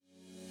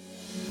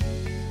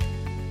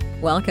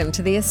Welcome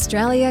to the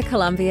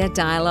Australia-Colombia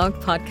Dialogue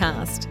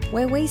Podcast,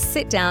 where we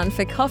sit down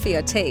for coffee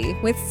or tea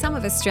with some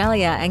of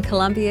Australia and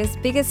Colombia's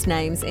biggest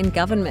names in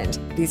government,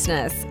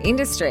 business,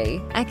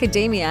 industry,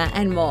 academia,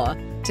 and more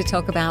to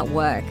talk about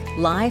work,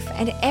 life,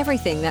 and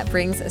everything that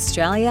brings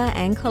Australia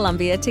and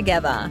Colombia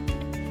together.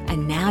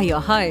 And now your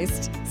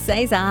host,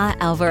 Cesar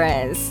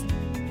Alvarez.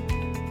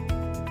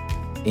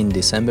 In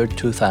December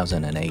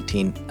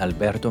 2018,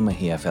 Alberto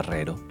Mejia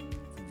Ferrero,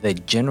 the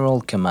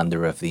General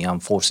Commander of the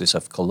Armed Forces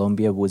of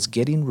Colombia, was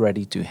getting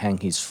ready to hang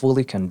his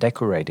fully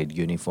condecorated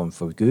uniform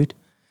for good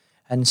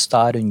and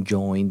start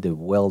enjoying the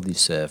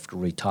well-deserved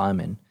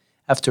retirement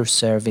after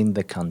serving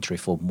the country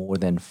for more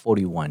than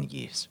 41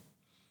 years.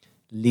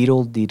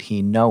 Little did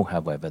he know,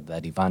 however,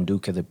 that Iván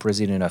Duque, the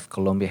President of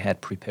Colombia,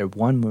 had prepared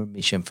one more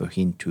mission for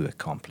him to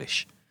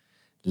accomplish,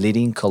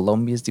 leading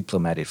Colombia's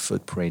diplomatic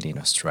footprint in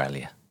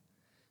Australia.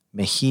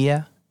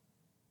 Mejia,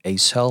 a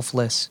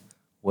selfless,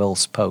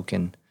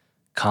 well-spoken,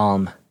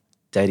 calm,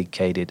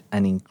 dedicated,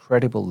 and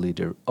incredible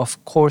leader, of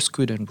course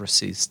couldn't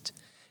resist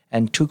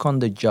and took on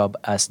the job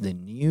as the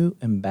new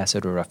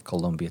Ambassador of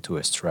Colombia to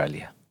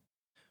Australia.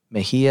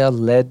 Mejia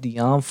led the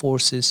armed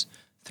forces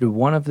through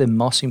one of the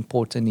most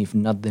important, if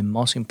not the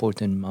most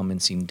important,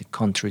 moments in the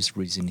country's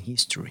recent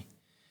history,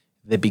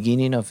 the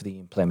beginning of the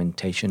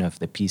implementation of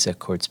the peace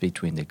accords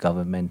between the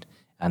government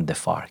and the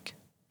FARC.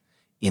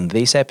 In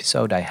this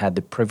episode, I had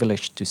the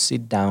privilege to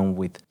sit down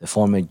with the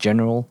former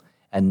general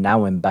and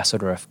now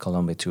Ambassador of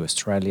Colombia to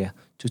Australia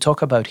to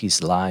talk about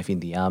his life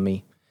in the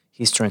army,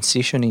 his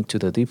transition into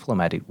the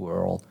diplomatic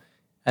world,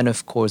 and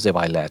of course the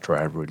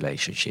bilateral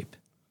relationship.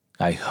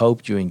 I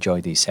hope you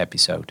enjoy this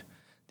episode.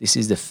 This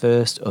is the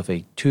first of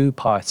a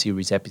two-part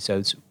series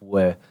episodes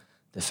where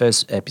the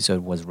first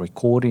episode was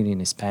recorded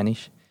in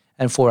Spanish,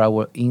 and for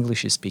our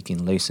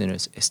English-speaking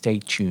listeners, stay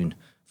tuned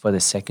for the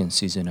second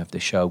season of the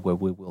show where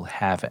we will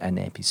have an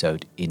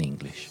episode in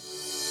English.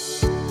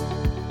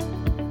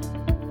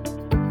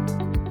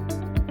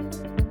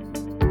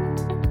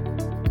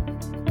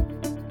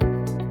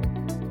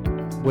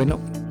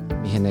 Bueno,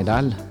 mi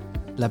general,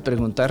 la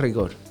pregunta de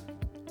rigor,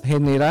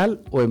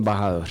 ¿general o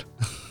embajador?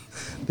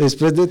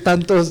 Después de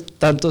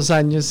tantos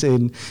años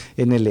en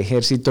el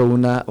ejército,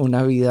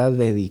 una vida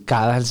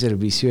dedicada al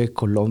servicio de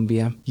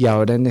Colombia y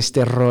ahora en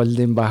este rol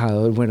de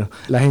embajador, bueno,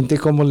 ¿la gente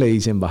cómo le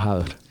dice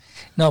embajador?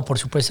 No, por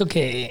supuesto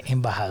que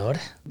embajador.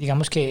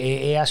 Digamos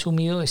que he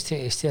asumido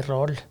este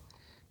rol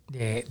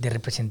de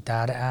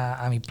representar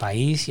a mi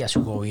país y a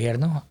su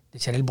gobierno, de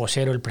ser el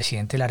vocero del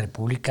presidente de la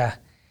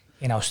República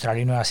en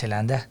Australia y Nueva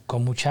Zelanda,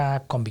 con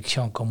mucha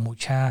convicción, con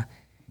mucha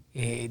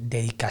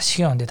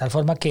dedicación, de tal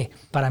forma que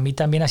para mí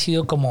también ha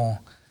sido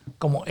como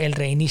el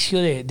reinicio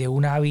de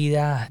una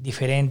vida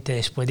diferente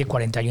después de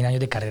 41 años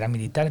de carrera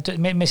militar. Entonces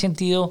me he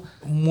sentido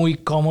muy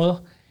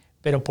cómodo,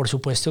 pero por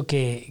supuesto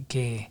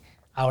que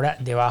ahora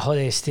debajo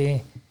de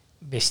este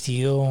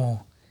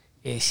vestido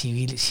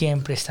civil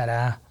siempre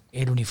estará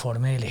el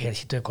uniforme del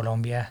Ejército de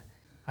Colombia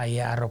ahí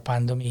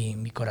arropando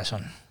mi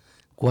corazón.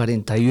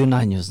 41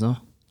 años,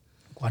 ¿no?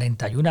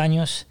 41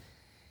 años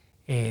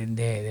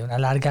de una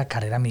larga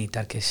carrera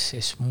militar que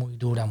es muy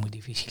dura, muy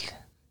difícil.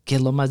 ¿Qué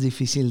es lo más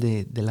difícil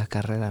de la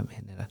carrera en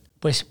general?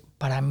 Pues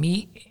para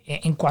mí,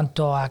 en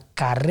cuanto a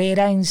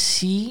carrera en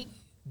sí,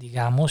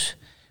 digamos,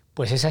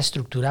 pues esa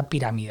estructura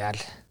piramidal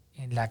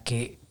en la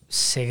que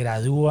se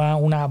gradúa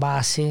una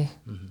base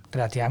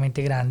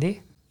relativamente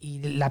grande y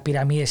la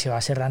pirámide se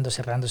va cerrando,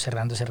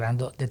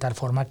 de tal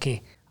forma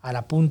que a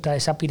la punta de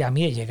esa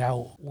pirámide llega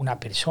una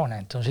persona.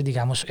 Entonces,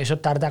 digamos, eso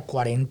tarda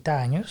 40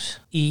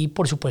 años y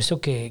por supuesto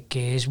que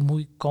es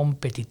muy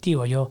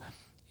competitivo. Yo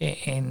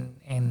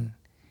en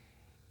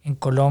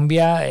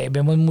Colombia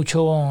vemos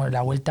mucho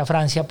la Vuelta a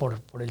Francia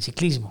por el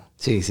ciclismo.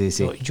 Sí.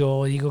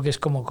 Yo digo que es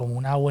como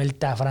una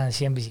Vuelta a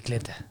Francia en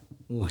bicicleta.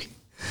 Uy.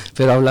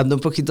 Pero hablando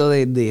un poquito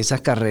de esa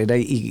carrera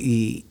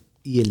y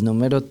el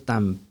número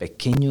tan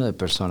pequeño de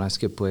personas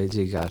que puede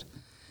llegar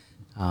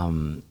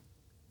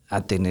a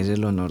tener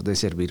el honor de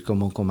servir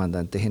como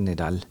comandante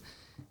general,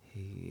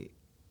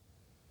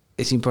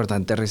 es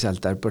importante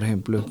resaltar, por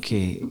ejemplo,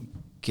 que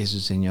su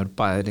señor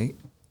padre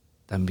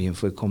también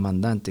fue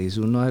comandante. Es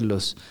uno de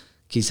los,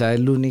 quizá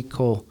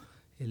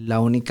la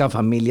única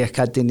familia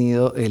que ha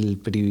tenido el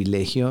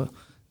privilegio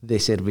de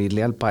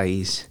servirle al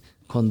país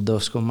con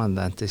dos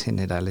comandantes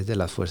generales de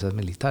las fuerzas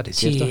militares,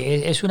 ¿cierto? Sí,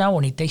 es una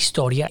bonita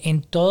historia.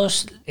 En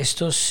todos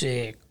estos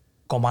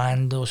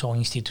comandos o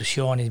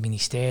instituciones,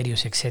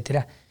 ministerios,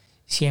 etcétera,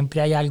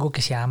 siempre hay algo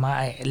que se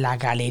llama la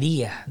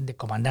galería de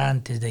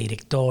comandantes, de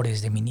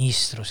directores, de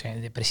ministros,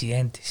 de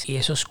presidentes. Y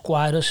esos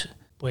cuadros,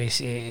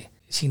 pues,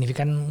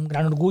 significan un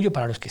gran orgullo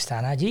para los que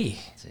están allí.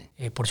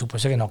 Sí. Por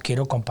supuesto que no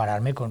quiero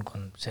compararme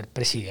con ser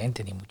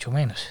presidente, ni mucho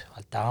menos,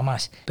 faltaba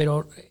más.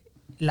 Pero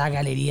la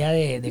galería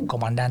de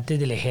comandantes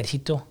del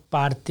ejército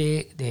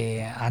parte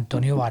de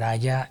Antonio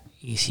Baraya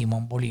y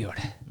Simón Bolívar.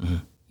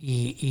 Uh-huh.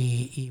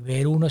 Y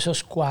ver uno de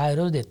esos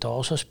cuadros de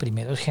todos esos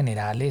primeros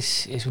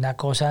generales es una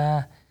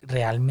cosa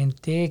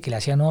realmente que le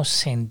hace a uno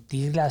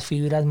sentir las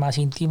fibras más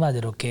íntimas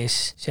de lo que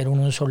es ser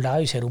un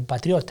soldado y ser un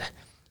patriota.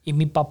 Y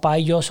mi papá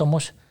y yo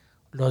somos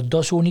los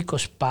dos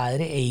únicos,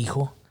 padre e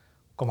hijo,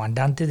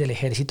 comandantes del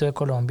Ejército de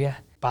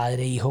Colombia,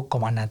 padre e hijo,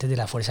 comandantes de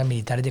las Fuerzas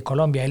Militares de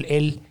Colombia.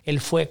 Él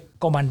fue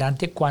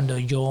comandante cuando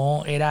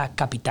yo era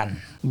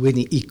capitán. Bueno,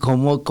 ¿y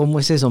cómo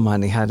es eso,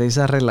 manejar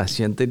esa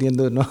relación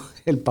teniendo uno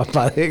el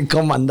papá de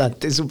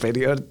comandante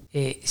superior?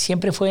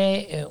 Siempre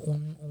fue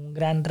un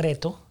gran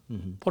reto,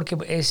 porque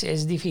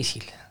es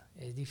difícil.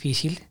 Es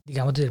difícil,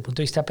 digamos, desde el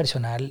punto de vista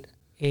personal.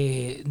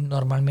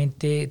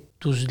 Normalmente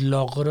tus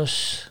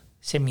logros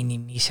se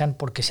minimizan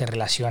porque se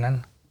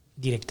relacionan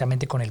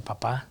directamente con el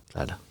papá.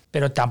 Claro.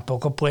 Pero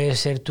tampoco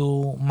puedes ser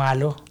tú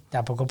malo,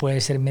 tampoco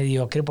puedes ser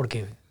mediocre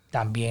porque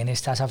también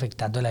estás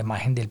afectando la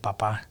imagen del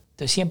papá.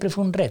 Entonces siempre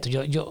fue un reto.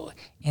 Yo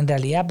en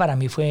realidad para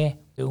mí fue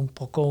un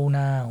poco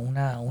una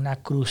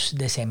cruz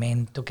de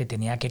cemento que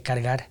tenía que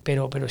cargar,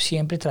 pero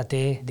siempre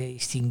traté de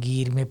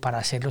distinguirme para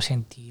hacerlo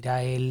sentir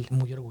a él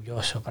muy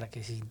orgulloso, para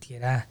que se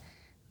sintiera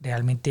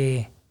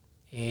realmente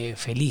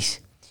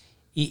feliz.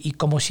 Y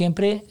como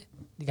siempre,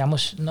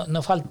 digamos,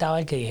 no faltaba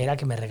el que dijera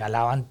que me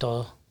regalaban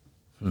todo.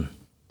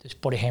 Entonces,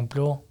 por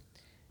ejemplo,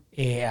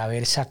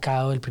 haber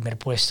sacado el primer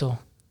puesto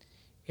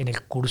en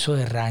el curso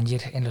de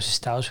Ranger en los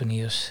Estados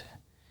Unidos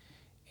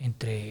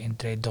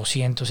entre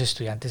 200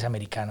 estudiantes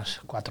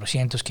americanos,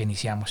 400 que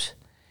iniciamos,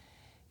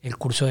 el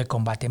curso de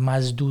combate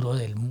más duro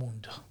del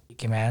mundo, y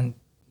que me han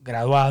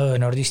graduado de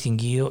honor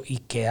distinguido y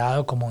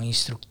quedado como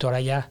instructor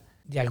allá,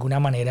 de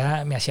alguna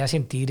manera me hacía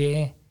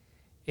sentir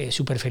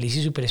súper feliz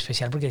y súper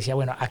especial, porque decía,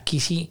 bueno, aquí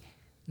sí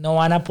no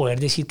van a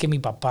poder decir que mi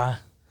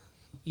papá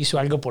hizo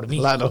algo por mí.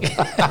 Claro.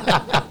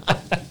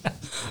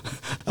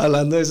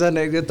 Hablando de esa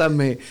anécdota,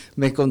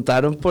 me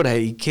contaron por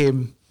ahí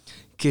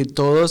que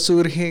todo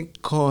surge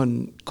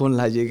con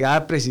la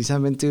llegada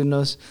precisamente de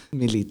unos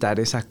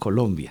militares a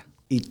Colombia.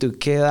 Y tú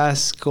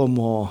quedas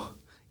como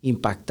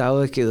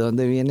impactado de que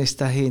dónde viene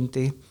esta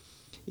gente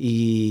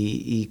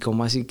y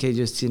cómo así que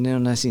ellos tienen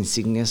unas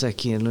insignias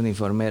aquí en el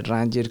uniforme de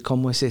Ranger.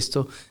 ¿Cómo es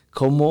esto?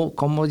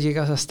 ¿Cómo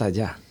llegas hasta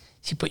allá?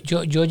 Sí, pues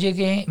yo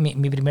llegué,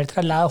 mi primer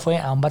traslado fue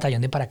a un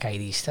batallón de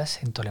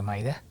paracaidistas en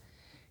Tolemaida.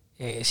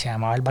 Se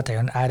llamaba el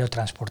batallón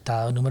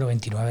aerotransportado número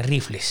 29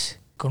 Rifles,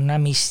 con una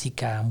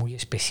mística muy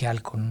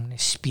especial, con un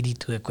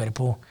espíritu de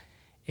cuerpo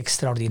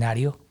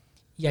extraordinario.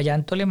 Y allá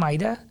en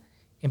Tolemaida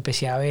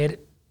empecé a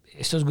ver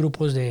estos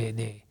grupos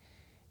de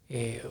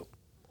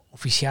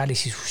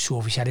oficiales y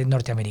suboficiales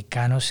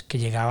norteamericanos que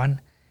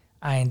llegaban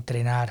a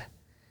entrenar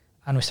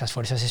a nuestras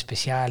fuerzas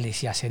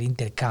especiales y a hacer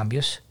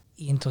intercambios.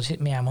 Y entonces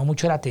me llamó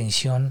mucho la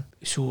atención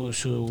su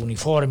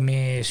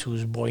uniforme,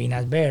 sus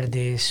boinas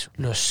verdes,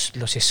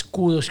 los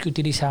escudos que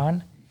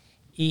utilizaban,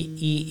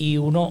 y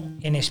uno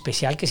en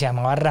especial que se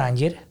llamaba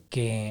Ranger,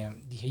 que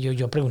dije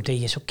yo pregunté,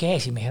 ¿y eso qué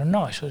es? Y me dijeron,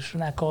 no, eso es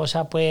una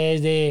cosa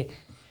pues de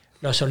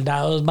los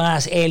soldados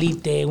más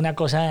élite, una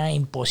cosa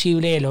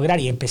imposible de lograr.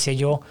 Y empecé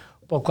yo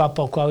poco a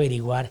poco a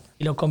averiguar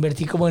y lo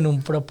convertí como en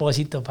un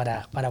propósito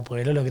para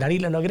poderlo lograr, y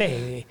lo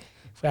logré.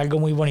 Fue algo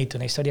muy bonito,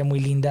 una historia muy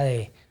linda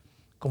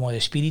como de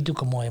espíritu,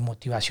 como de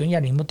motivación, y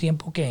al mismo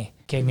tiempo que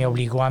me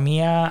obligó a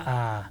mí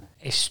a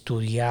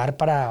estudiar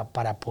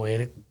para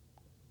poder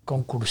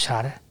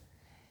concursar,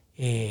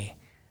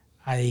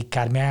 a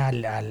dedicarme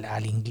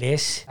al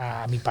inglés,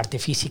 a mi parte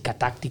física,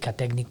 táctica,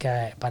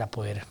 técnica, para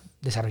poder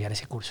desarrollar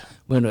ese curso.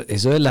 Bueno,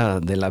 eso de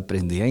la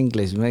aprendida de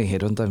inglés me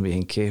dijeron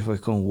también que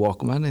fue con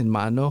Walkman en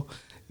mano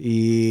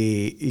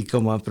y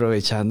como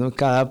aprovechando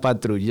cada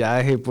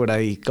patrullaje por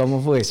ahí.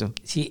 ¿Cómo fue eso?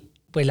 Sí,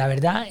 pues la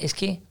verdad es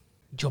que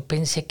yo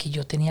pensé que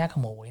yo tenía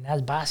como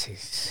buenas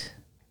bases,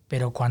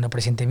 pero cuando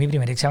presenté mi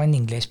primer examen de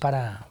inglés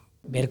para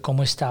ver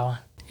cómo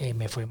estaba,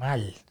 me fue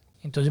mal.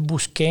 Entonces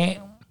busqué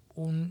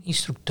un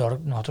instructor.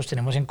 Nosotros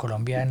tenemos en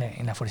Colombia,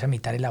 en la Fuerza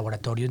Militar,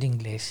 laboratorios de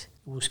inglés.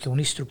 Busqué un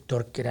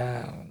instructor que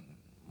era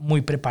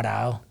muy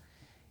preparado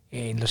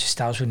en los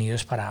Estados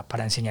Unidos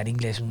para enseñar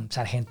inglés, un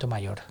sargento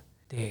mayor.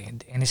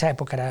 En esa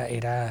época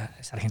era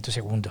sargento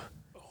segundo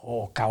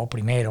o cabo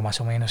primero,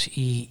 más o menos,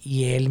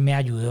 y él me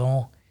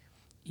ayudó.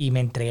 Y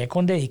me entregué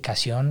con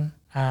dedicación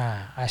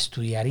a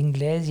estudiar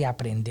inglés y a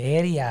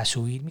aprender y a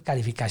subir mi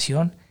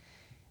calificación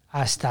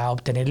hasta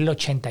obtener el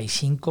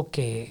 85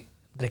 que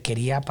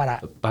requería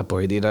para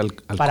poder ir al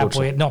curso.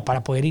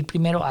 Para poder ir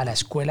primero a la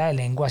Escuela de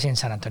Lenguas en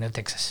San Antonio,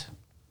 Texas.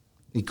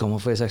 ¿Y cómo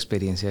fue esa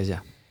experiencia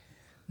allá?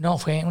 No,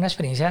 fue una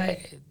experiencia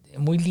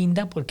muy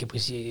linda porque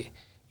pues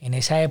en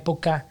esa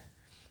época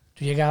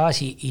tú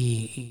llegabas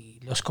y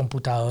los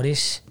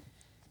computadores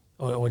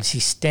o el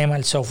sistema,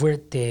 el software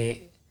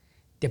te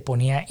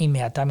ponía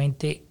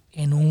inmediatamente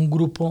en un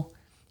grupo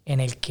en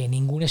el que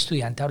ningún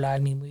estudiante hablaba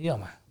el mismo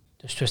idioma.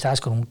 Entonces tú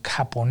estabas con un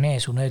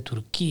japonés, uno de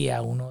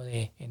Turquía, uno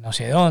de no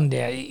sé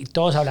dónde, y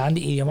todos hablaban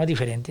de idiomas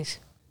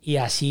diferentes. Y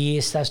así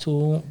estás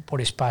tú por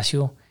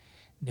espacio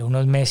de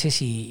unos meses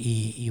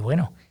y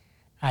bueno,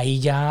 ahí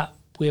ya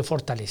pude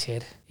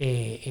fortalecer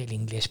el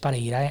inglés para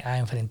ir a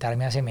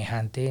enfrentarme a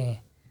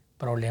semejante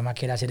problema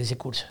que era hacer ese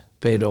curso.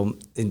 Pero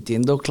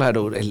entiendo,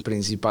 claro, el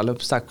principal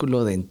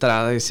obstáculo de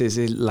entrada es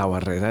la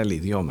barrera del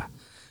idioma.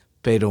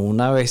 Pero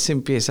una vez se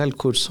empieza el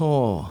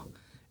curso,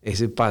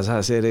 ese pasa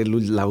a ser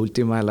la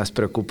última de las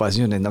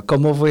preocupaciones, ¿no?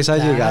 ¿Cómo fue esa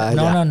llegada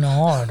allá?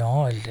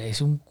 No,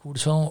 es un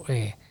curso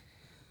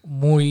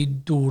muy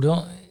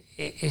duro,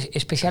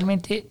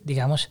 especialmente,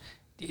 digamos,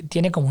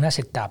 tiene como unas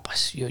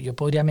etapas. Yo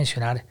podría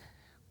mencionar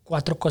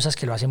 4 cosas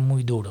que lo hacen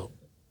muy duro.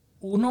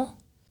 Uno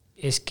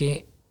es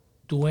que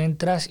tú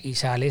entras y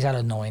sales a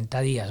los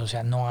 90 días, o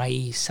sea, no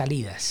hay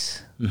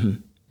salidas. Uh-huh.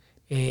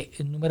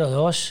 Número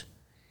 2,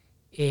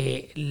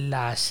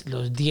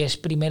 los 10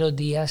 primeros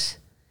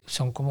días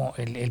son como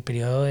el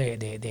periodo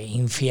de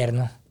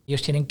infierno.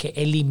 Ellos tienen que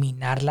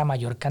eliminar la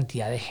mayor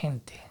cantidad de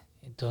gente.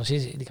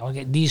 Entonces, digamos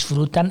que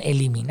disfrutan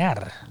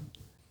eliminar.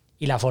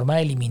 Y la forma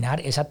de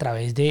eliminar es a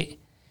través de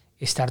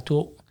estar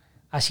tú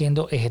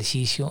haciendo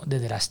ejercicio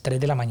desde las 3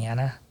 de la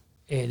mañana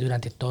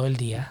durante todo el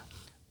día,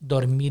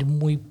 dormir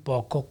muy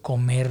poco,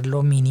 comer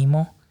lo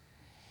mínimo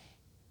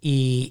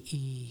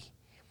y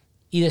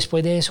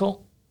después de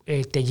eso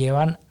te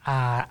llevan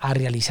a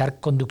realizar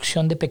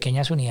conducción de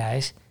pequeñas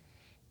unidades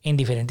en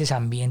diferentes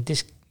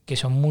ambientes que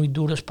son muy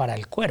duros para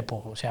el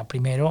cuerpo. O sea,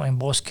 primero en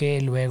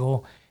bosque,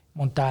 luego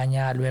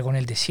montaña, luego en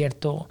el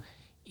desierto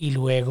y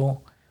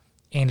luego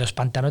en los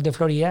pantanos de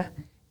Florida,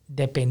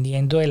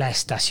 dependiendo de la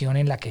estación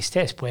en la que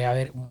estés. Puede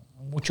haber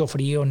mucho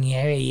frío,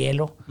 nieve,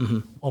 hielo,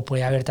 uh-huh, o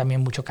puede haber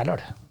también mucho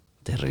calor.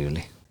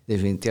 Terrible.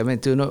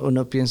 Definitivamente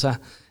uno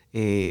piensa,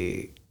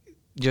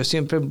 yo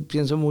siempre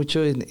pienso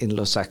mucho en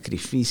los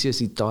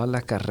sacrificios y toda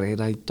la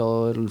carrera y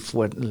todo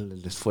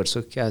el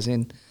esfuerzo que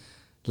hacen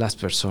las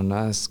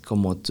personas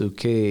como tú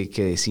que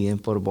deciden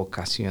por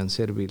vocación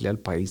servirle al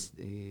país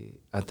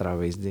a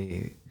través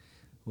de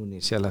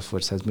unirse a las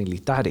fuerzas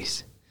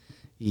militares.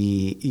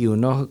 Y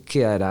uno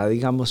quedará,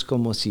 digamos,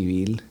 como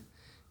civil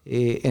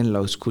en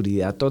la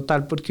oscuridad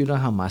total porque uno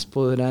jamás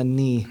podrá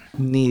ni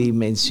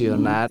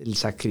dimensionar el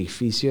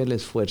sacrificio, el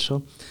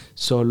esfuerzo.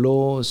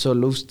 Solo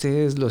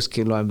ustedes los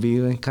que lo han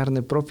vivido en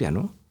carne propia,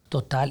 ¿no?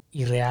 Total.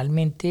 Y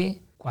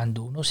realmente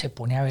cuando uno se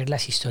pone a ver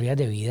las historias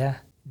de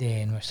vida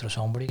de nuestros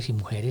hombres y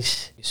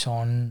mujeres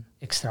son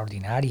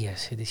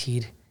extraordinarias. Es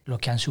decir, lo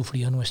que han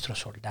sufrido nuestros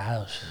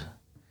soldados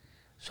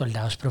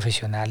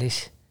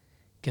profesionales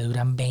que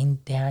duran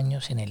 20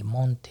 años en el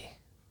monte.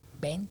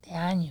 20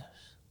 años.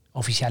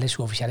 Oficiales,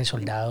 suboficiales,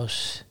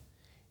 soldados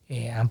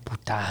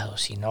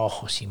amputados, sin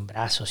ojos, sin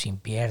brazos, sin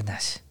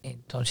piernas.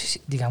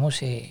 Entonces,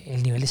 digamos,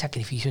 el nivel de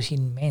sacrificio es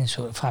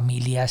inmenso.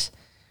 Familias,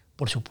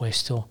 por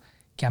supuesto,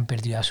 que han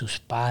perdido a sus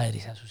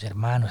padres, a sus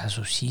hermanos, a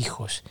sus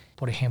hijos.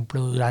 Por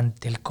ejemplo,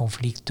 durante el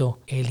conflicto,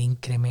 el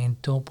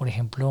incremento, por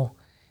ejemplo,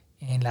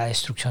 en la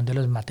destrucción de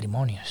los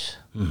matrimonios,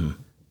 uh-huh,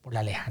 por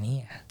la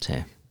lejanía, sí,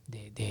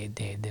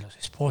 de los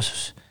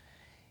esposos.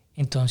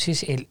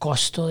 Entonces, el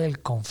costo del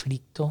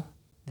conflicto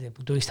desde el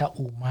punto de vista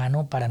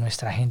humano para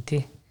nuestra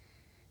gente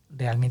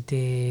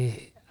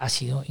realmente ha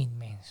sido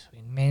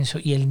inmenso.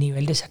 Y el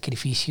nivel de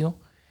sacrificio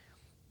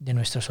de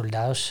nuestros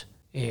soldados,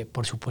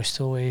 por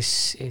supuesto,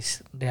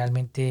 es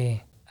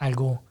realmente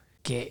algo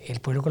que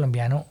el pueblo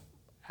colombiano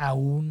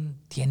aún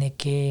tiene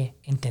que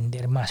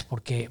entender más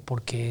porque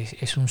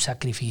es un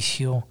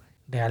sacrificio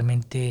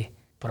realmente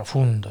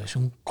profundo, es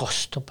un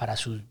costo para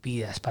sus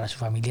vidas, para sus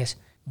familias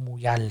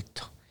muy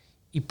alto.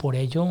 Y por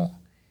ello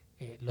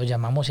los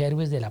llamamos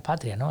héroes de la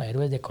patria, ¿no?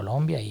 Héroes de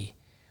Colombia, y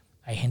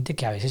hay gente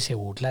que a veces se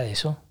burla de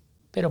eso,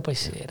 pero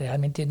pues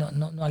realmente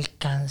no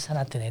alcanzan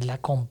a tener la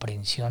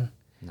comprensión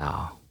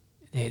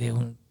de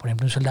por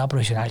ejemplo, un soldado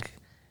profesional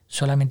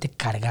solamente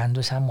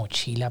cargando esa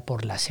mochila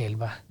por la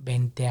selva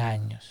 20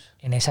 años,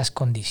 en esas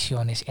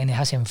condiciones, en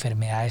esas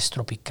enfermedades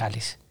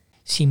tropicales,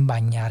 sin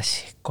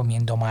bañarse,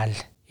 comiendo mal,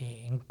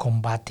 en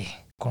combate,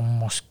 con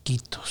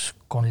mosquitos,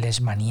 con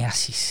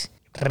leishmaniasis.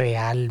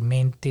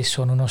 Realmente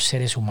son unos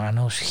seres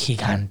humanos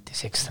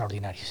gigantes,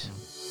 extraordinarios.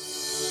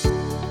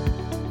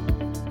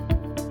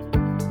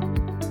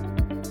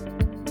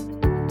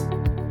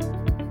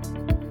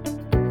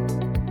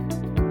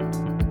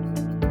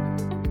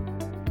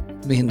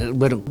 Bien,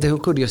 bueno,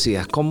 tengo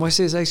curiosidad. ¿Cómo es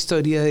esa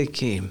historia de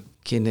que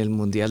en el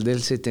Mundial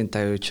del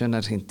 78 en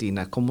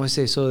Argentina, cómo es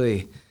eso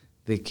de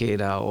que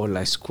era o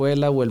la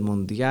escuela o el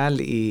Mundial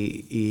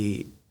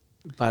y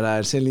para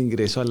darse el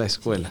ingreso a la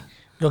escuela?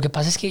 Lo que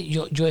pasa es que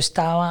yo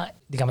estábamos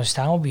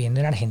viviendo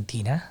en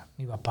Argentina.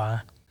 Mi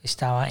papá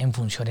estaba en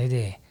funciones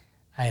de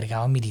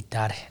agregado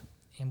militar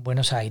en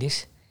Buenos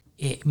Aires,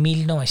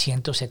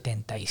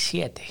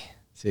 1977.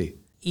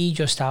 Sí. Y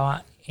yo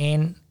estaba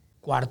en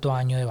 4º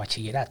año de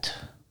bachillerato.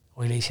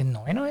 Hoy le dicen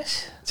noveno,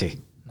 ¿es?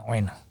 Sí.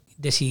 Noveno.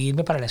 Decidí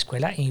irme para la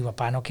escuela y mi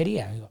papá no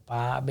quería. Mi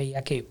papá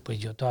veía que pues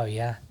yo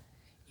todavía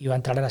iba a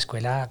entrar a la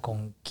escuela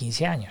con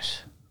 15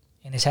 años.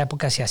 En esa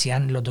época se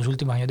hacían los 2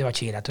 últimos años de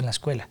bachillerato en la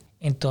escuela.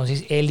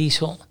 Entonces él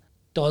hizo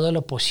todo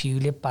lo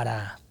posible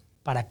para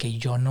que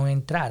yo no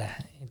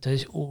entrara.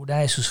 Entonces una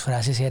de sus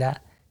frases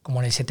era, como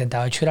en el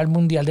 78 era el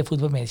Mundial de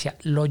Fútbol, me decía,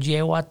 lo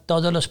llevo a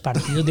todos los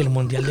partidos del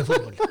Mundial de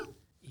Fútbol.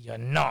 Y yo,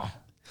 no.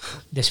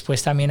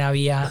 Después también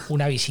había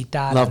una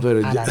visita a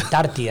la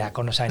Antártida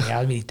con los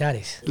aliados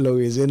militares. Lo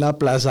hubiesen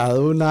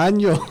aplazado un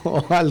año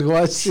o algo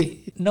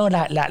así. No,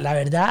 la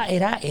verdad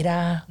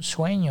era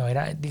sueño.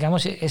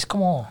 Digamos, es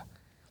como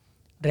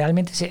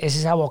realmente es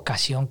esa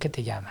vocación que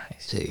te llama,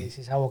 es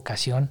esa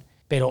vocación.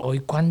 Pero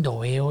hoy cuando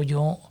veo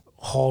yo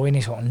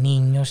jóvenes o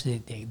niños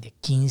de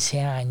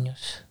 15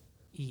 años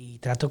y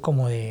trato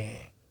como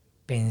de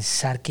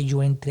pensar que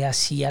yo entré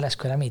así a la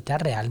escuela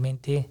militar,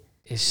 realmente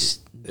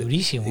es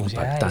durísimo.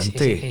 Impactante,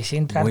 O sea, es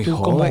entrar muy tú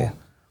joven.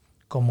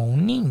 como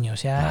un niño. O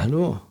sea,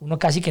 Claro. uno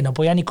casi que no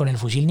podía ni con el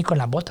fusil ni con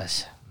las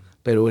botas.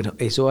 Pero bueno,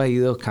 eso ha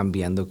ido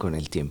cambiando con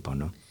el tiempo,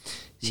 ¿no?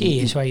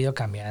 Sí, eso ha ido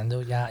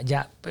cambiando.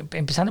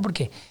 Empezando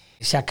porque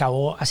se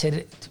acabó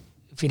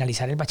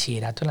finalizar el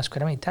bachillerato en la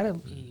escuela militar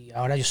y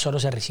ahora ellos solo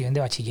se reciben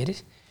de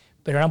bachilleres.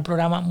 Pero era un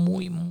programa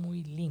muy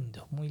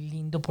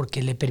lindo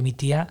porque le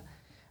permitía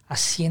a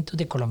cientos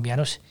de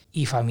colombianos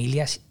y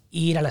familias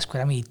ir a la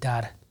escuela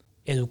militar,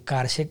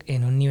 educarse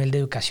en un nivel de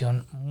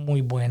educación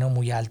muy bueno,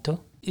 muy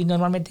alto. Y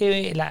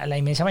normalmente la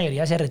inmensa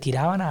mayoría se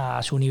retiraban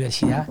a su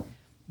universidad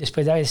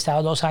después de haber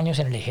estado 2 años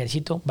en el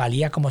ejército,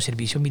 valía como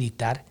servicio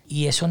militar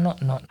y eso no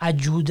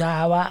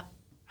ayudaba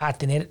a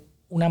tener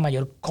una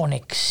mayor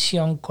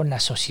conexión con la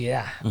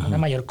sociedad, una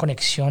mayor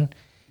conexión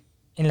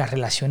en las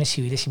relaciones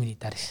civiles y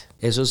militares.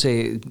 Eso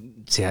se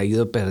ha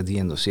ido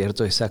perdiendo,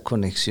 ¿cierto? Esa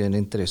conexión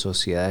entre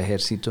sociedad y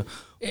ejército.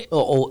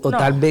 O no.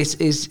 Tal vez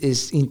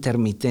es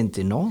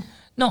intermitente, ¿no?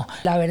 No,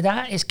 la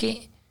verdad es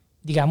que,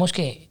 digamos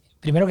que,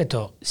 primero que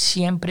todo,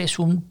 siempre es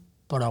un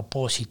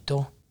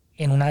propósito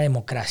en una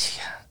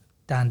democracia,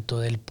 tanto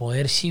del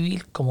poder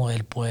civil como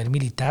del poder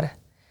militar,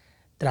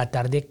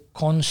 tratar de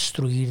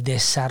construir,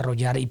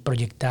 desarrollar y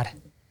proyectar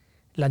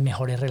las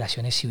mejores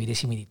relaciones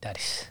civiles y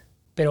militares.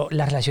 Pero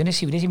las relaciones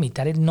civiles y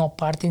militares no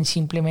parten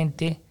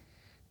simplemente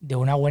de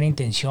una buena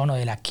intención o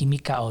de la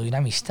química o de una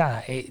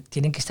amistad.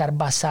 Tienen que estar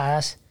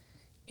basadas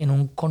en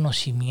un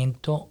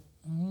conocimiento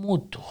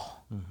mutuo.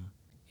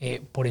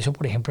 Por eso,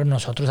 por ejemplo,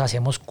 nosotros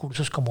hacemos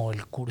cursos como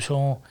el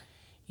curso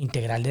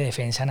integral de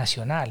defensa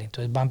nacional.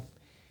 Entonces van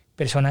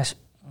personas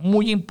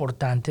muy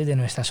importantes de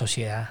nuestra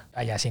sociedad.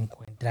 Allá se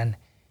encuentran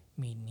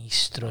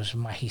ministros,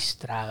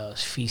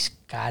 magistrados,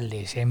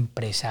 fiscales,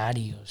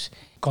 empresarios,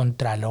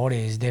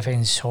 contralores,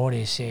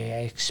 defensores,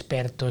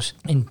 expertos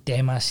en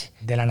temas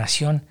de la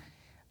nación,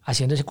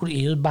 haciendo ese curso.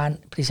 Y ellos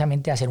van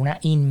precisamente a hacer una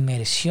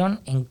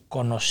inmersión en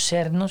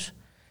conocernos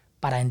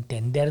para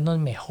entendernos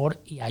mejor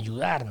y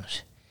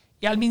ayudarnos.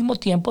 Y al mismo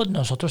tiempo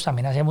nosotros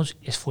también hacemos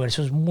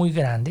esfuerzos muy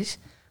grandes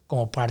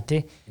como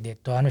parte de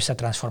toda nuestra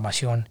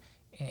transformación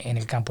en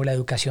el campo de la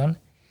educación,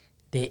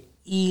 de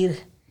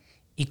ir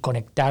y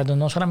conectarnos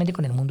no solamente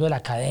con el mundo de la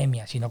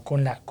academia, sino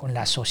con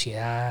la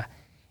sociedad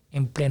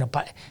en pleno.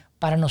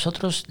 Para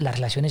nosotros las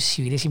relaciones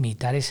civiles y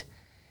militares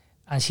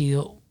han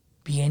sido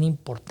bien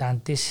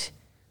importantes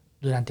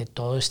durante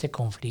todo este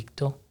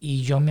conflicto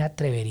y yo me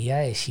atrevería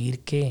a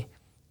decir que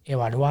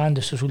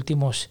evaluando estos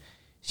últimos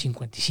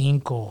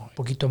 55, un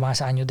poquito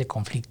más años de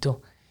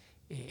conflicto,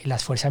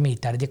 las fuerzas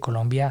militares de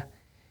Colombia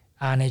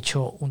han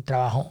hecho un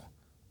trabajo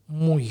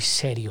muy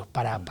serio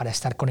para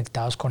estar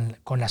conectados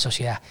con la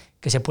sociedad.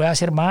 Que se puede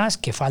hacer más,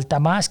 que falta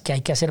más, que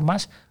hay que hacer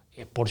más,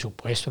 por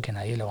supuesto que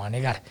nadie lo va a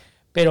negar.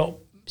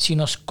 Pero si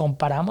nos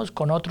comparamos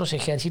con otros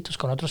ejércitos,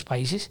 con otros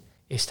países,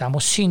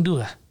 estamos sin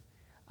duda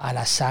a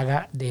la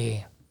saga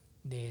de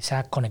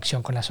esa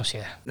conexión con la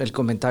sociedad. El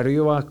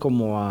comentario va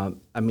como a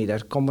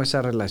mirar cómo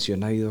esa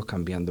relación ha ido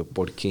cambiando,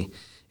 porque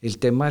el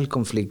tema del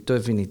conflicto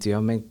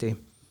definitivamente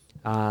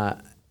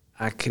ha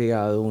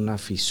creado una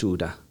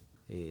fisura,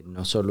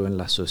 no solo en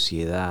la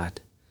sociedad,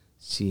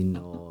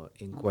 sino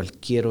en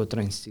cualquier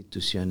otra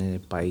institución en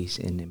el país,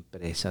 en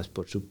empresas,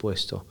 por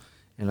supuesto,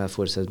 en las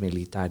fuerzas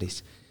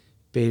militares.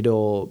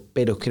 Pero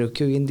creo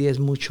que hoy en día es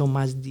mucho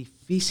más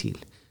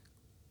difícil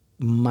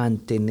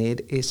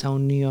mantener esa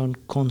unión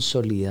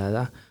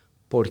consolidada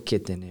porque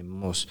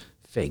tenemos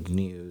fake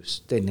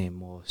news,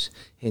 tenemos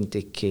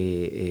gente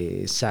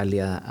que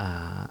sale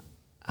a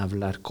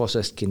hablar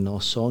cosas que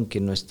no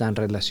están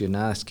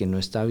relacionadas, que no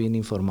está bien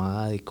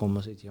informada de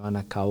cómo se llevan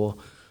a cabo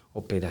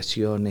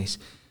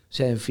operaciones. O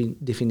sea,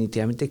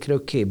 definitivamente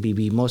creo que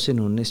vivimos en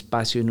un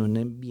espacio, en un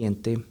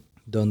ambiente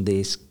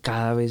donde es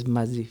cada vez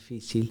más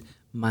difícil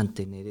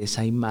mantener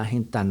esa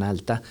imagen tan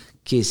alta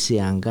que se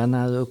han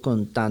ganado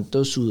con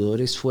tanto sudor,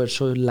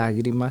 esfuerzo,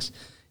 lágrimas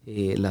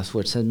las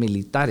fuerzas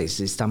militares.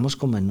 Estamos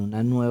como en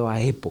una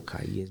nueva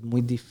época y es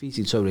muy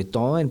difícil, sobre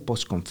todo en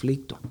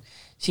posconflicto.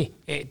 Sí,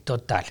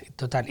 total.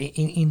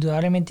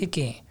 Indudablemente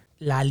que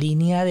la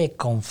línea de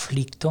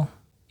conflicto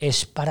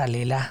es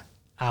paralela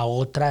a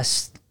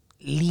otras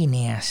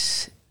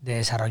líneas de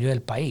desarrollo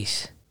del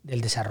país, del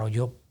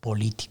desarrollo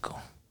político,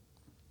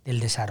 del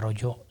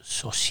desarrollo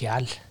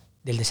social,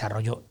 del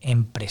desarrollo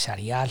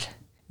empresarial,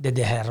 del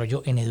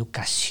desarrollo en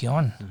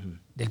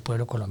educación del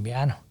pueblo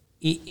colombiano.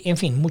 Y, en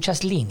fin,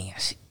 muchas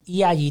líneas.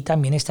 Y allí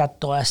también está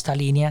toda esta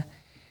línea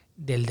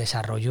del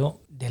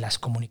desarrollo de las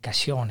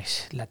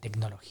comunicaciones, la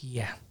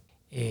tecnología,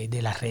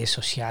 de las redes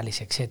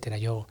sociales, etc.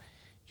 Yo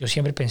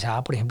siempre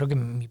pensaba, por ejemplo, que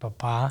mi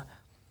papá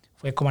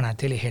fue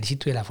comandante del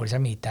ejército y de las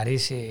fuerzas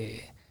militares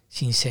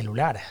sin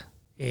celular.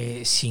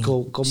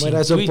 ¿Cómo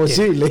era eso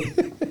posible?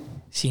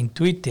 Sin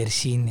Twitter,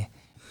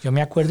 Yo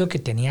me acuerdo que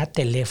tenía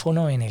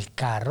teléfono en el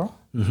carro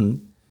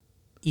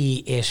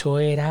Y eso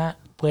era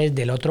pues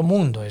del otro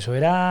mundo, eso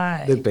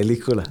era... De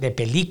película. De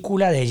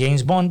película, de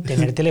James Bond.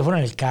 Tener teléfono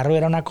en el carro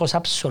era una cosa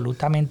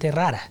absolutamente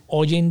rara.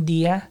 Hoy en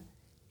día,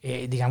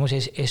 digamos,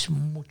 es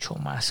mucho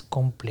más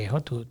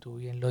complejo, tú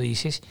bien lo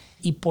dices,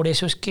 y por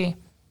eso es que,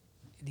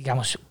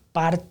 digamos,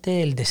 parte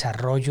del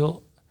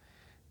desarrollo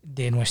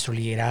de nuestro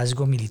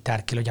liderazgo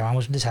militar, que lo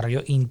llamamos un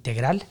desarrollo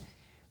integral,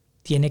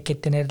 tiene que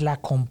tener la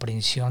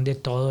comprensión de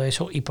todo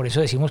eso, y por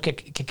eso decimos que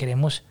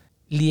queremos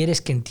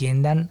líderes que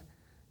entiendan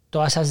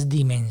todas esas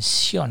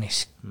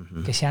dimensiones,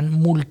 que sean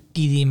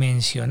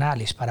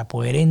multidimensionales para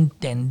poder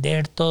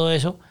entender todo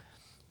eso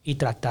y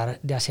tratar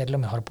de hacer lo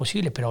mejor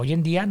posible. Pero hoy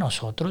en día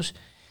nosotros,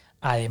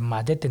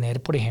 además de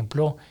tener, por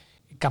ejemplo,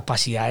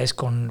 capacidades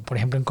por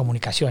ejemplo, en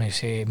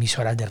comunicaciones,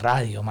 emisoras de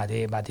radio, más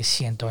de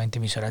 120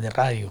 emisoras de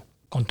radio,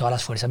 con todas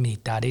las fuerzas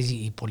militares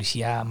y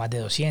policía, más de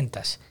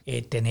 200,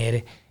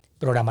 tener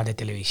programas de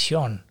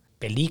televisión,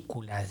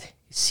 películas,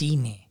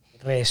 cine,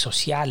 redes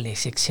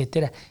sociales,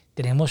 etcétera.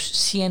 Tenemos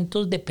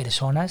cientos de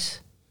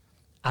personas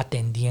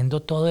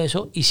atendiendo todo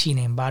eso y sin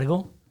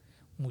embargo,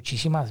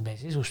 muchísimas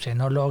veces usted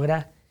no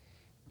logra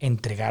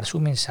entregar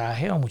su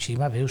mensaje o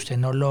muchísimas veces usted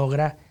no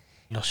logra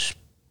los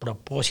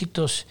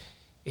propósitos,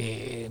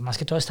 más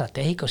que todo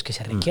estratégicos que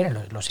se requieren,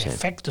 los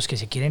efectos que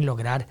se quieren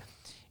lograr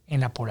en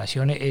la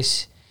población.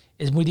 Es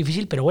muy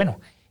difícil, pero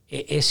bueno,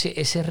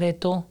 ese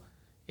reto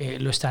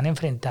lo están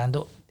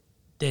enfrentando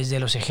desde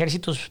los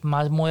ejércitos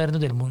más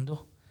modernos del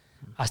mundo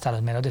hasta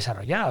los menos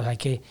desarrollados. Hay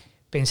que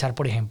pensar,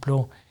 por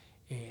ejemplo,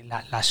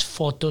 las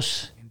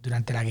fotos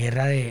durante la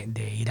guerra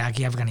de Irak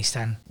y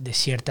Afganistán de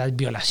ciertas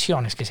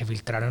violaciones que se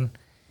filtraron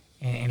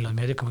en los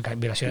medios de comunicación,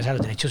 violaciones a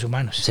los derechos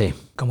humanos, sí,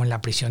 como en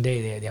la prisión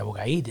de Abu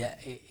Ghraib.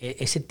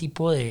 Ese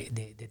tipo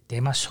de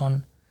temas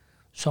son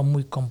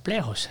muy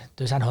complejos.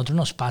 Entonces a nosotros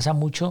nos pasa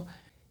mucho.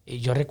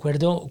 Yo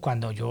recuerdo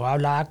cuando yo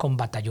hablaba con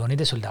batallones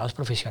de soldados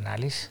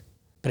profesionales,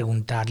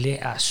 preguntarle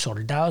a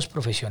soldados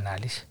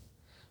profesionales,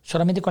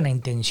 solamente con la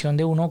intención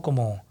de uno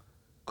como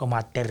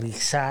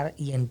aterrizar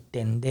y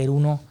entender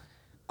uno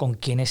con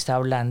quién está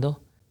hablando,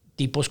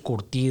 tipos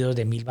curtidos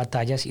de 1000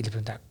 batallas, y le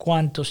preguntaba,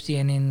 ¿cuántos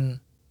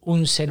tienen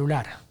un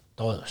celular?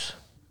 Todos.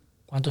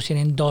 ¿Cuántos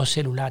tienen 2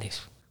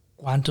 celulares?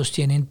 ¿Cuántos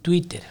tienen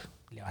Twitter?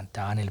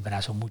 Levantaban el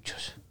brazo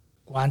muchos.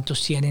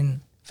 ¿Cuántos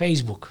tienen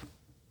Facebook?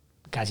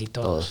 Casi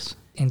todos.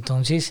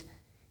 Entonces,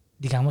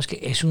 digamos que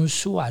es un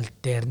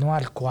subalterno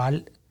al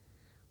cual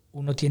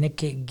uno tiene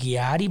que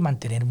guiar y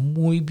mantener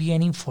muy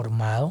bien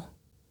informado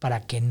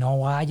para que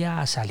no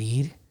vaya a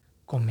salir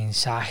con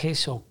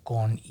mensajes o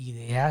con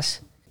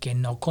ideas que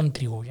no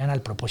contribuyan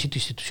al propósito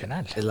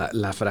institucional.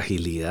 La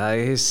fragilidad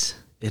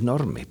es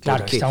enorme.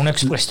 Claro, está uno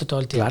expuesto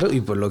todo el tiempo. Claro,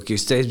 y por lo que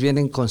ustedes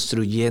vienen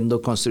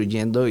construyendo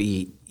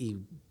y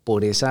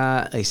por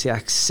ese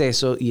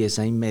acceso y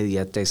esa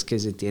inmediatez que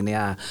se tiene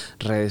a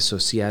redes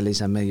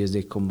sociales, a medios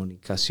de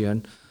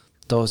comunicación,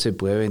 todo se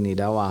puede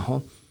venir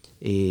abajo.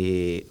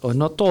 O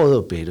no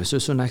todo, pero eso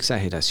es una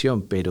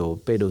exageración,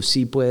 pero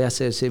sí puede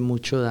hacerse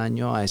mucho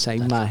daño a esa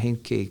imagen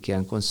que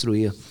han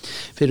construido.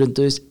 Pero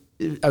entonces,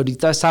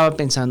 ahorita estaba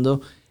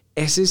pensando,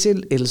 ese es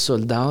el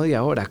soldado de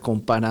ahora,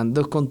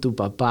 comparando con tu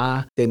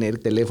papá, tener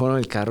teléfono en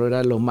el carro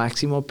era lo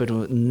máximo,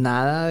 pero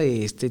nada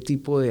de este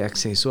tipo de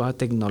acceso a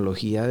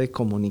tecnología de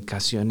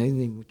comunicaciones,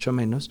 ni mucho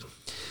menos.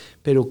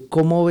 Pero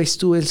 ¿cómo ves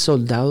tú el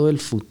soldado del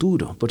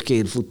futuro? Porque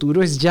el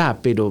futuro es ya,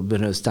 pero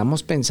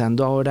estamos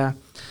pensando ahora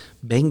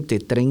 20,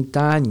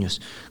 30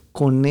 años,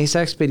 con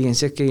esa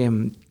experiencia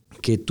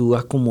que tú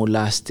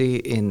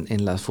acumulaste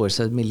en las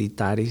fuerzas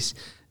militares,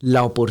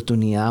 la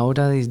oportunidad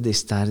ahora de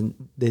estar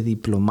de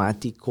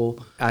diplomático,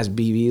 has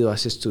vivido,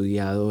 has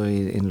estudiado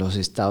en los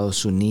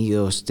Estados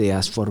Unidos, te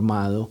has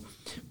formado,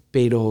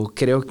 pero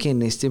creo que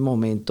en este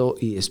momento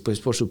y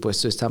después, por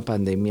supuesto, esta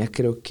pandemia,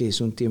 creo que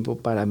es un tiempo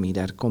para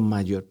mirar con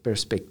mayor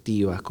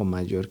perspectiva, con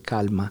mayor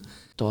calma,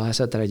 toda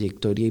esa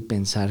trayectoria y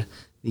pensar,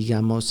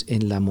 digamos,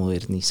 en la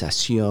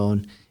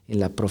modernización, en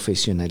la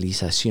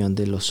profesionalización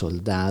de los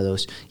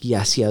soldados y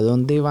hacia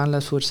dónde van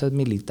las fuerzas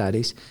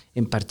militares,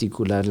 en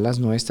particular las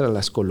nuestras,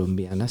 las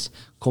colombianas.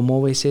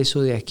 ¿Cómo ves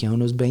eso de aquí a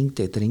unos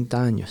 20,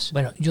 30 años?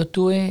 Bueno, yo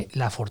tuve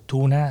la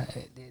fortuna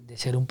de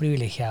ser un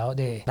privilegiado,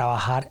 de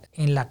trabajar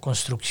en la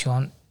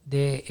construcción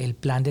del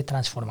plan de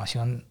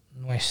transformación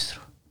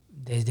nuestro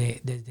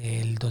desde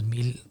el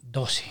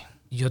 2012.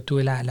 Yo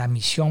tuve la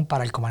misión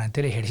para el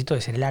comandante del ejército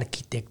de ser el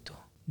arquitecto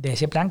de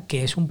ese plan,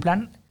 que es un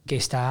plan que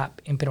está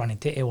en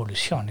permanente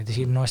evolución, es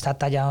decir, no está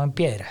tallado en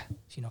piedra,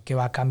 sino que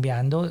va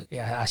cambiando,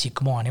 así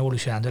como van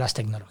evolucionando las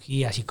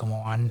tecnologías, así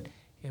como van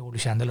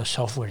evolucionando los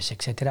softwares,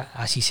 etcétera,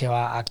 así se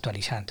va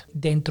actualizando.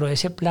 Dentro de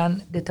ese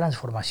plan de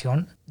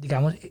transformación,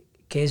 digamos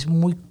que es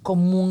muy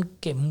común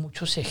que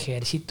muchos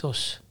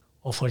ejércitos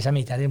o fuerzas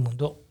militares del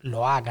mundo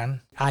lo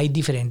hagan. Hay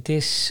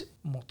diferentes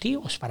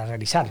motivos para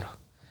realizarlo.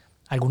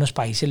 Algunos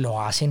países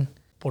lo hacen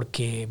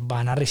porque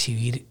van a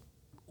recibir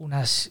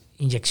unas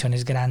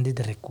inyecciones grandes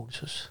de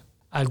recursos.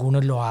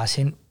 Algunos lo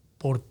hacen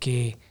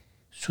porque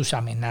sus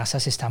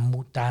amenazas están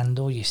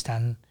mutando y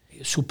están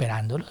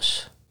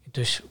superándolos.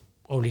 Entonces,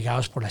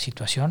 obligados por la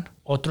situación.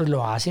 Otros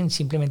lo hacen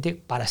simplemente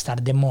para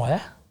estar de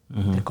moda,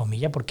 entre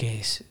comillas, porque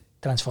es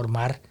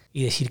transformar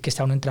y decir que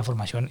está uno en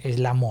transformación es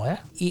la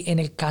moda. Y en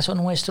el caso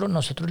nuestro,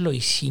 nosotros lo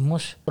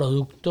hicimos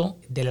producto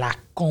de la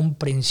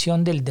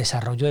comprensión del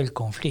desarrollo del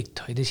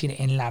conflicto. Es decir,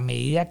 en la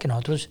medida que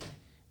nosotros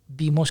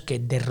vimos que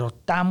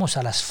derrotamos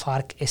a las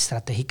FARC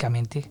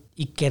estratégicamente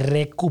y que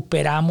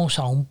recuperamos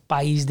a un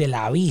país del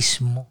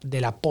abismo,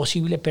 de la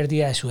posible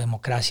pérdida de su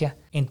democracia,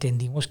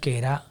 entendimos que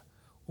era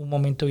un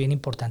momento bien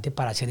importante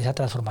para hacer esa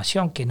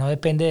transformación, que no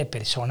depende de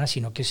personas,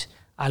 sino que es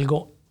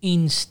algo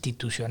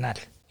institucional.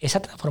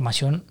 Esa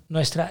transformación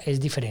nuestra es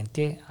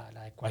diferente a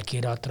la de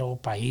cualquier otro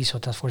país,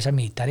 otras fuerzas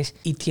militares,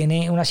 y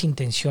tiene unas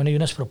intenciones y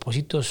unos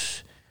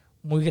propósitos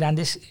muy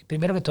grandes,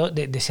 primero que todo,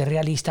 de ser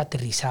realista,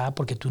 aterrizada,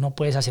 porque tú no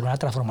puedes hacer una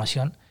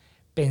transformación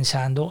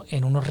pensando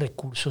en unos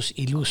recursos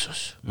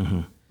ilusos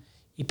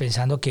y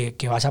pensando que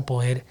vas a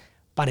poder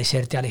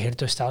parecerte al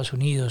ejército de Estados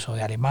Unidos o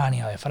de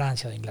Alemania o de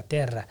Francia o de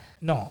Inglaterra.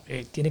 No,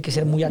 tiene que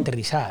ser muy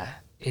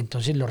aterrizada.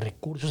 Entonces los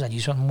recursos allí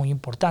son muy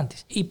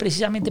importantes. Y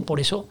precisamente por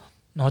eso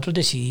nosotros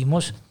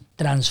decidimos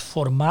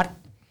transformar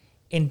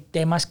en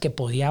temas que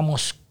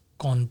podíamos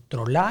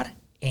controlar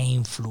e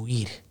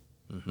influir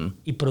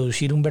y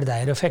producir un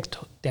verdadero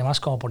efecto. Temas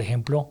como, por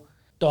ejemplo,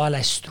 toda la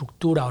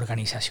estructura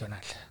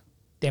organizacional.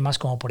 Temas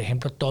como, por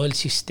ejemplo, todo el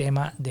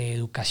sistema de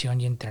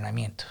educación y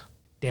entrenamiento.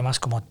 Temas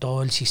como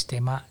todo el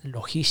sistema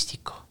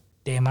logístico.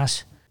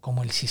 Temas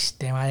como el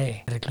sistema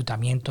de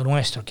reclutamiento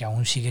nuestro, que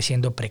aún sigue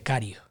siendo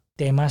precario.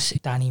 Temas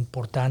tan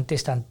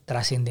importantes, tan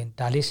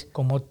trascendentales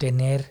como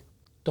tener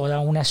toda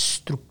una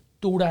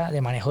estructura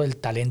de manejo del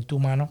talento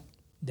humano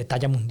de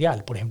talla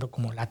mundial, por ejemplo,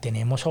 como la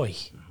tenemos hoy.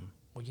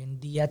 Hoy en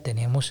día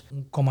tenemos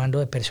un comando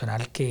de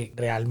personal que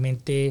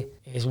realmente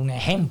es un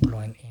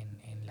ejemplo en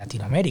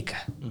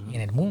Latinoamérica y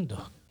en el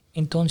mundo.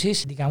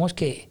 Entonces, digamos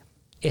que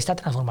esta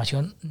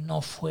transformación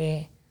no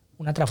fue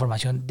una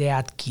transformación de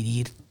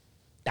adquirir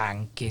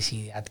tanques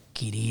y de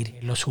adquirir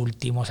los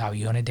últimos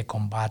aviones de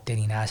combate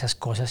ni nada de esas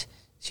cosas,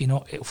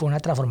 sino fue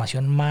una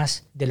transformación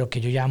más de lo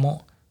que yo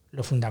llamo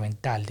lo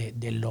fundamental,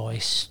 de lo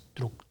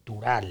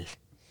estructural.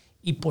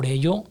 Y por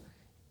ello,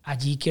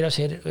 allí quiero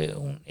hacer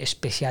un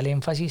especial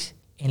énfasis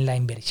en la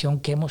inversión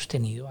que hemos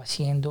tenido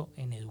haciendo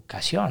en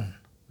educación.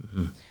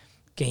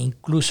 Que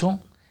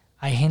incluso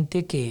hay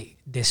gente que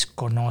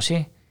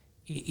desconoce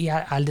y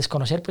al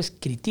desconocer pues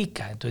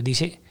critica. Entonces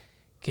dice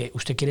que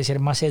usted quiere ser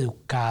más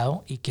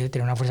educado y quiere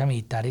tener una fuerza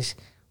militares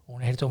o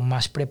un ejército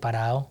más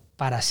preparado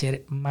para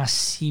ser más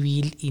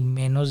civil y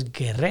menos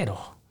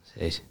guerrero.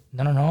 Sí.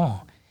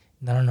 No.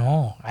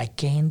 Hay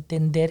que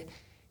entender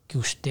que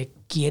usted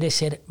quiere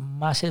ser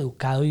más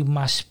educado y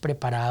más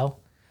preparado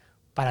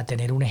para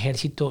tener un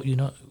ejército y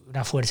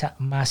una fuerza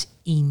más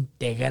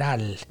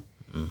integral,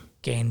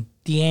 que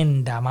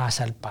entienda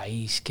más al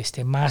país, que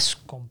esté más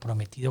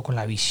comprometido con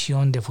la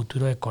visión de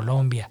futuro de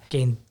Colombia,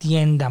 que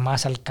entienda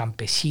más al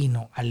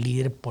campesino, al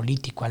líder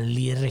político, al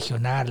líder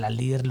regional, al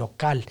líder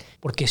local,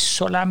 porque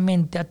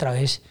solamente a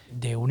través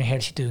de un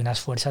ejército y de unas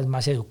fuerzas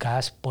más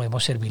educadas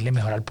podemos servirle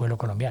mejor al pueblo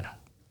colombiano.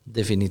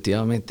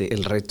 Definitivamente,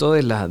 el reto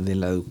de la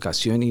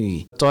educación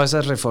y todas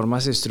esas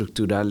reformas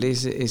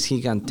estructurales es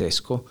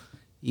gigantesco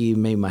y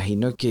me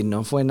imagino que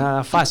no fue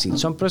nada fácil.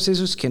 Son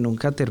procesos que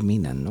nunca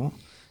terminan, ¿no?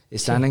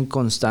 Están en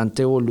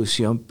constante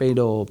evolución,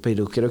 pero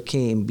creo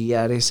que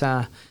enviar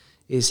esa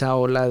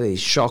ola de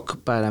shock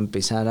para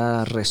empezar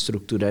a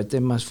reestructurar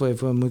temas fue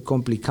muy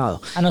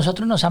complicado. A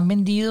nosotros nos han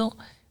vendido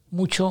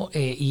mucho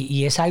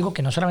y es algo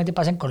que no solamente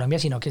pasa en Colombia,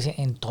 sino que es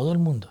en todo el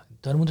mundo. En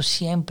todo el mundo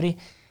siempre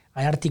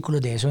hay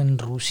artículos de eso en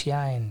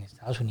Rusia, en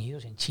Estados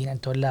Unidos, en China, en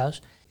todos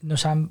lados.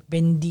 Nos han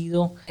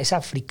vendido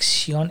esa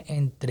fricción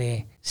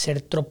entre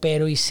ser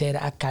tropero y ser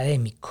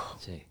académico.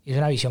 Sí. Es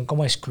una visión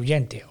como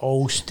excluyente. O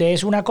usted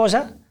es una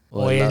cosa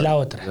o es la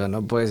otra.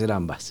 No puede ser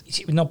ambas.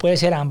 No puede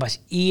ser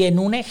ambas. Y en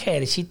un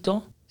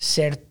ejército,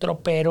 ser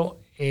tropero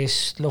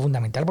es lo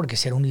fundamental porque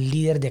es ser un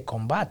líder de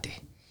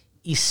combate.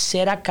 Y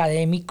ser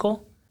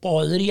académico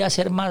podría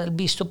ser mal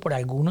visto por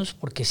algunos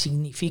porque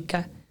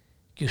significa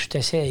que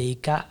usted se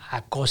dedica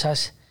a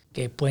cosas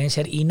que pueden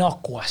ser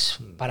inocuas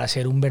para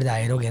ser un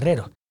verdadero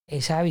guerrero.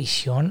 Esa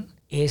visión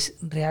es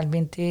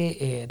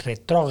realmente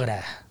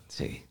retrógrada.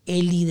 Sí.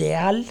 El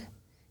ideal,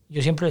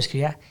 yo siempre lo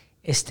escribía,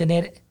 es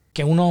tener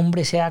que un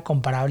hombre sea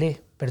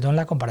comparable, perdón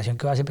la comparación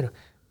que voy a hacer, pero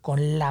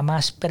con la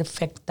más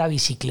perfecta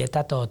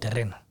bicicleta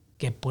todoterreno,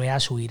 que pueda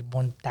subir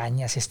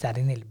montañas, estar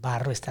en el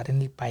barro, estar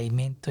en el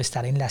pavimento,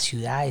 estar en la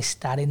ciudad,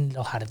 estar en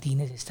los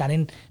jardines, estar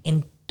en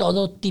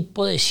todo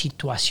tipo de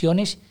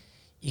situaciones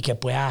y que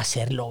pueda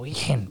hacerlo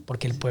bien,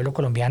 porque el pueblo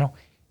colombiano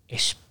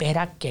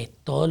espera que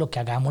todo lo que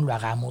hagamos lo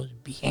hagamos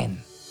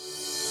bien.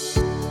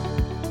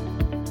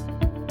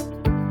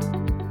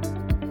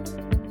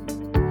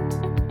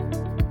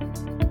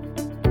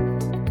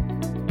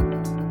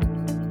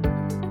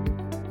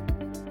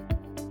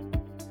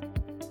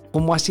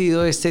 ¿Cómo ha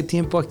sido este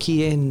tiempo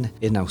aquí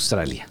en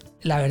Australia?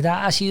 La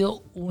verdad ha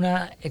sido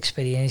una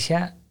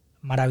experiencia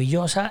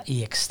maravillosa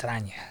y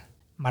extraña.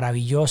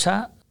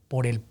 Maravillosa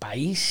por el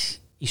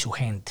país y su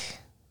gente,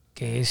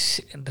 porque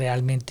es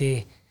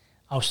realmente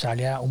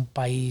Australia un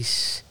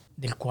país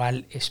del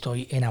cual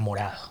estoy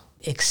enamorado.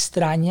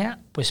 Extraña,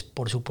 pues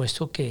por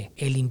supuesto que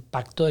el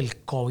impacto del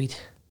COVID,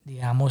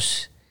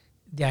 digamos,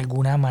 de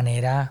alguna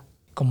manera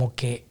como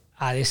que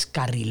ha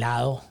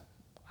descarrilado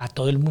a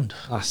todo el mundo.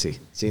 Ah, sí,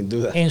 sin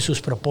duda. En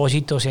sus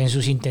propósitos, en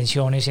sus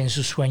intenciones, en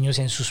sus sueños,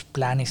 en sus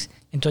planes.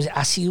 Entonces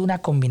ha sido una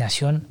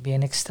combinación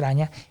bien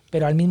extraña,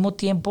 pero al mismo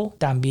tiempo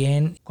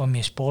también con mi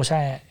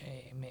esposa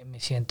me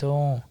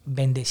siento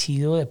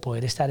bendecido de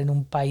poder estar en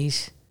un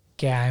país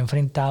que ha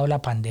enfrentado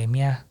la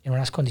pandemia en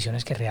unas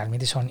condiciones que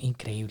realmente son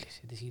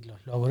increíbles. Es decir,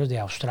 los logros de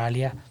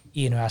Australia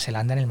y de Nueva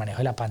Zelanda en el manejo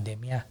de la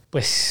pandemia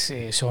pues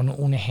son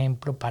un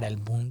ejemplo para el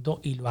mundo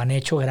y lo han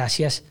hecho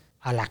gracias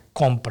a la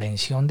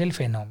comprensión del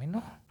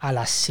fenómeno, a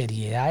la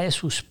seriedad de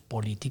sus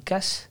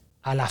políticas,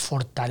 a la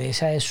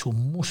fortaleza de su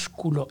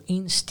músculo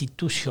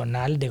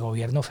institucional de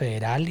gobierno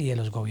federal y de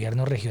los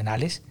gobiernos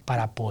regionales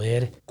para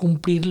poder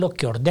cumplir lo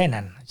que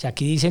ordenan. O sea,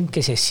 aquí dicen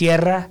que se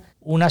cierra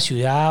una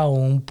ciudad o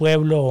un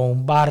pueblo o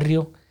un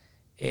barrio,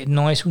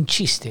 no es un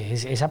chiste,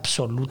 es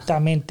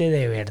absolutamente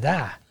de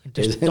verdad.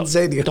 Entonces, ¿Es en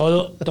serio?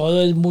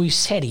 Todo es muy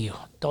serio,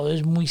 todo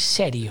es muy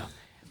serio.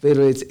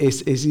 Pero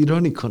es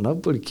irónico, ¿no?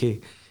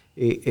 Porque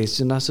es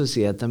una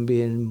sociedad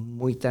también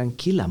muy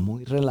tranquila,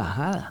 muy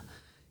relajada.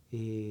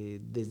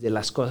 Desde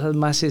las cosas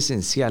más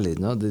esenciales,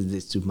 ¿no?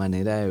 Desde su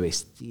manera de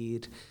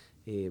vestir,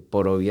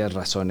 por obvias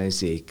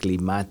razones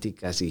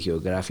climáticas y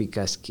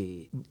geográficas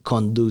que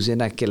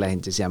conducen a que la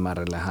gente sea más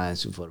relajada en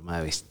su forma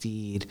de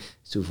vestir,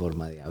 su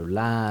forma de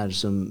hablar,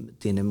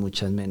 tienen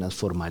muchas menos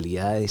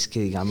formalidades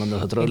que digamos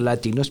nosotros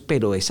latinos,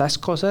 pero esas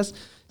cosas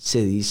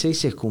se dice y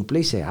se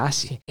cumple y se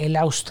hace. El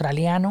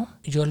australiano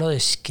yo lo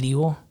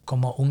describo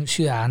como un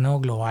ciudadano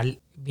global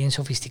bien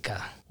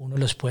sofisticado. Uno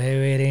los puede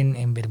ver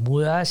en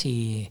Bermudas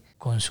y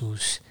con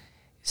sus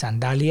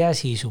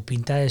sandalias y su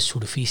pinta de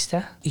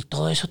surfista, y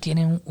todo eso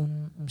tiene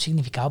un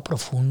significado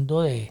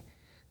profundo de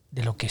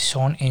lo que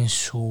son en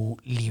su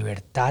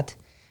libertad,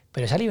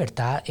 pero esa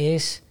libertad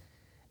es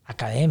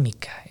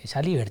académica,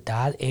 esa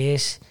libertad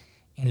es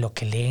en lo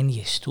que leen y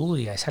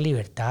estudian, esa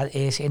libertad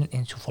es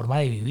en su forma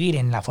de vivir,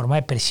 en la forma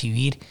de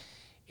percibir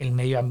el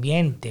medio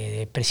ambiente,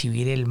 de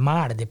percibir el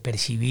mar, de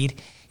percibir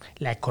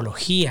la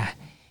ecología.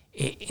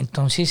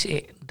 Entonces,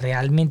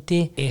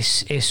 realmente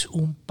es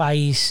un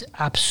país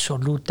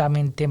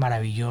absolutamente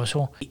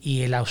maravilloso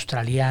y el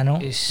australiano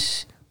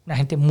es una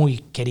gente muy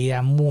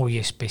querida, muy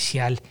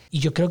especial. Y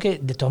yo creo que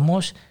de todos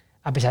modos,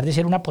 a pesar de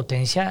ser una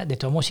potencia, de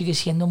todos modos sigue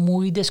siendo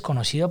muy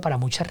desconocido para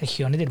muchas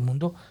regiones del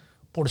mundo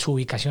por su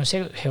ubicación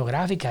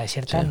geográfica, de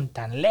ser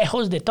tan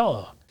lejos de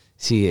todo.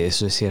 Sí,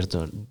 eso es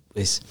cierto.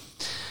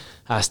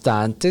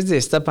 Hasta antes de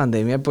esta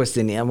pandemia pues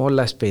teníamos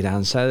la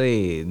esperanza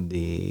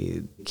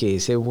de que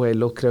ese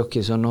vuelo, creo que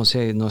eso no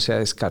se ha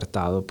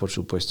descartado por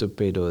supuesto,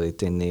 pero de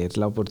tener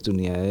la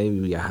oportunidad de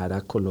viajar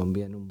a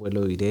Colombia en un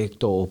vuelo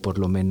directo o por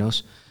lo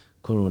menos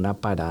con una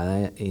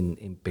parada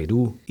en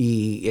Perú.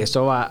 Y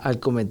eso va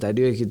al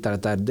comentario de que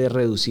tratar de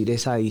reducir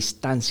esa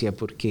distancia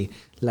porque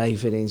la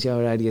diferencia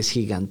horaria es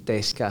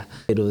gigantesca,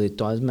 pero de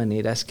todas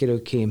maneras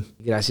creo que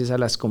gracias a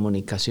las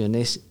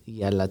comunicaciones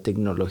y a la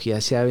tecnología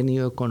se ha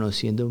venido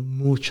conociendo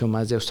mucho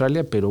más de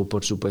Australia, pero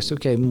por supuesto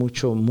que hay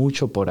mucho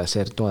por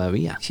hacer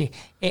todavía. Sí,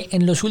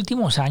 en los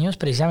últimos años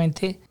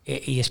precisamente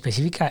y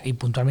específica y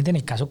puntualmente en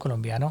el caso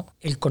colombiano,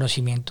 el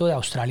conocimiento de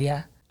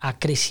Australia ha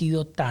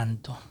crecido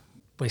tanto,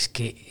 pues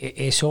que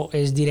eso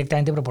es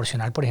directamente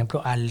proporcional, por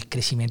ejemplo, al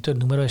crecimiento del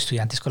número de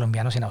estudiantes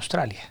colombianos en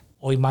Australia.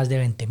 Hoy más de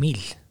 20,000.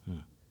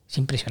 Es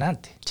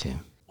impresionante. Sí.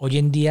 Hoy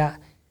en día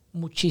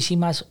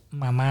muchísimas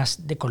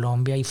mamás de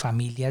Colombia y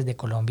familias de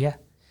Colombia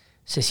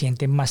se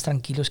sienten más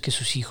tranquilos que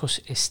sus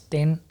hijos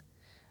estén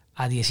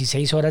a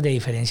 16 horas de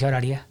diferencia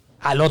horaria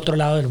al otro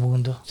lado del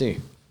mundo. Sí.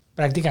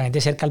 Prácticamente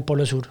cerca al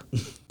Polo Sur,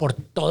 por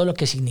todo lo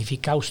que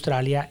significa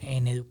Australia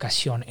en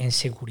educación, en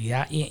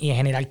seguridad y en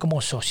general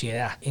como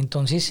sociedad.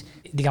 Entonces,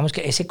 digamos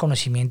que ese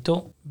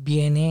conocimiento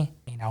viene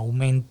en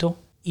aumento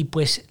y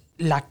pues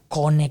la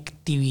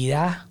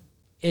conectividad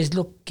es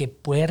lo que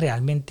puede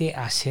realmente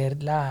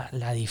hacer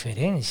la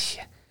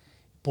diferencia.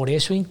 Por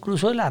eso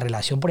incluso la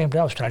relación, por ejemplo,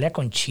 de Australia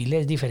con Chile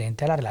es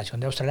diferente a la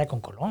relación de Australia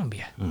con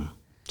Colombia.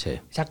 Sí.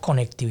 Esa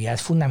conectividad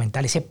es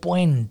fundamental, ese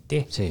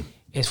puente. Sí.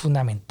 Es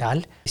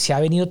fundamental. Se ha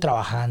venido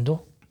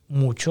trabajando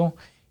mucho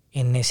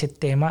en ese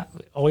tema.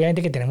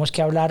 Obviamente que tenemos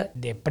que hablar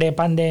de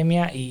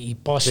prepandemia y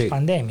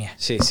post-pandemia.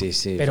 Sí.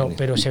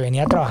 Pero se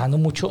venía trabajando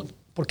mucho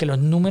porque los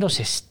números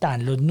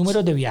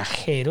de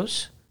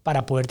viajeros,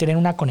 para poder tener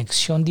una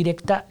conexión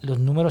directa, los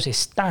números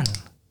están.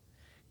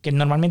 Que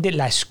normalmente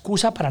la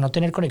excusa para no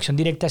tener conexión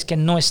directa es que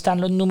no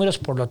están los números,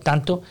 por lo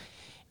tanto,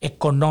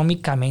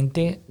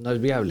 económicamente no es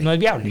viable. No es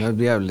viable. No es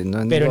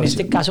pero negocio. En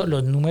este caso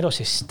los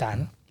números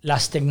están.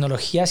 Las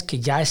tecnologías que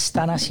ya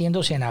están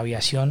haciéndose en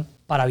aviación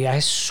para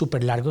viajes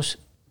súper largos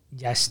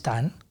ya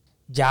están.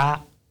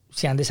 Ya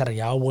se han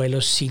desarrollado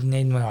vuelos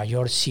Sydney, Nueva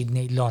York,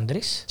 Sydney,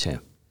 Londres,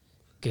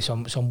 que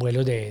son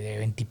vuelos de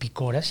 20 y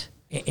pico horas.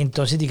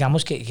 Entonces,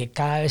 digamos que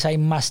cada vez hay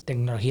más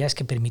tecnologías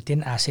que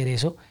permiten hacer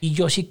eso. Y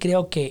yo sí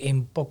creo que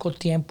en poco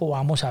tiempo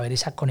vamos a ver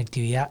esa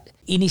conectividad.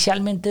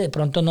 Inicialmente, de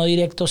pronto, no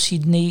directo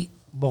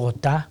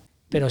Sydney-Bogotá,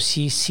 pero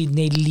sí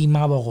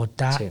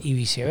Sydney-Lima-Bogotá Sí. y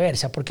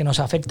viceversa, porque nos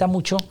afecta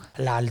mucho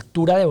la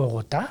altura de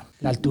Bogotá.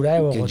 La altura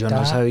de Bogotá. Que yo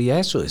no sabía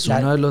eso, es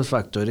uno de los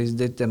factores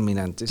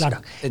determinantes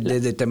Claro,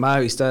 desde el tema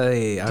de vista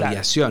de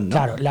aviación, ¿no?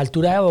 Claro, la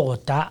altura de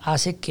Bogotá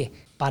hace que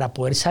para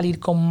poder salir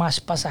con más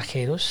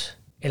pasajeros,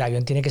 el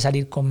avión tiene que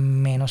salir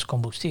con menos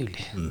combustible.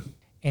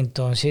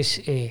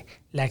 Entonces,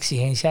 la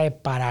exigencia de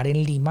parar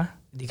en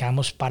Lima,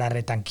 digamos, para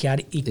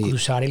retanquear y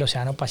cruzar el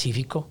Océano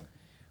Pacífico,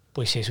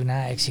 pues es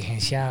una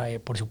exigencia,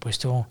 por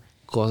supuesto,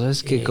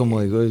 Cosas que, como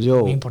digo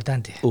yo, muy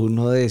importante.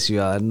 uno de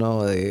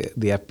ciudadano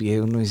de a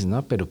pie, uno dice,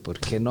 no, pero ¿por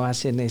qué no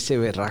hacen ese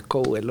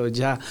berraco vuelo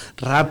ya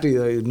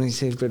rápido? Y uno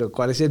dice, pero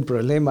 ¿cuál es el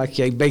problema?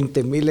 Aquí hay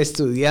 20,000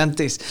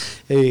 estudiantes,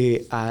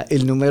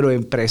 el número de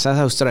empresas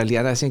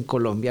australianas en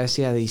Colombia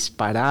se ha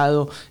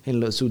disparado en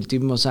los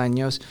últimos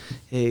años.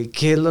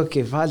 ¿Qué es lo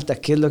que falta?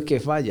 ¿Qué es lo que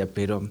falla?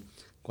 Pero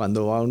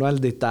cuando va uno al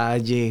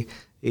detalle,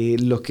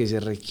 lo que se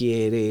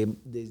requiere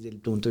desde el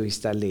punto de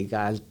vista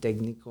legal,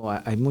 técnico,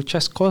 hay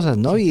muchas cosas,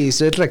 ¿no? Y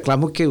ese es el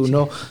reclamo que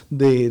uno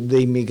de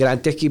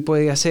inmigrante aquí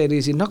puede hacer y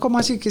decir, no, ¿cómo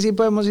así que sí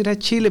podemos ir a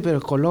Chile, pero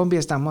Colombia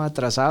estamos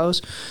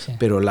atrasados? Sí.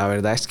 Pero la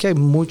verdad es que hay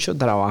mucho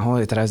trabajo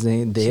detrás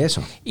de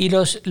eso. Y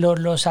los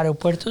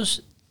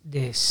aeropuertos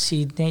de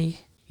Sydney,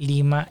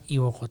 Lima y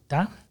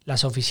Bogotá,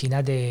 las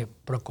oficinas de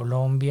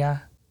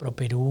ProColombia,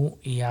 ProPerú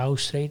y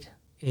Austrade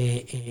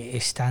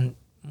están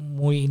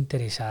muy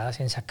interesadas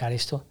en sacar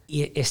esto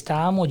y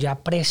estábamos ya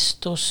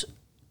prestos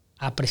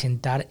a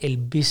presentar el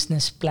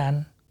business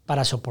plan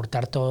para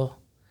soportar todo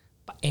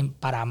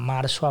para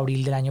marzo,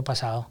 abril del año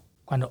pasado,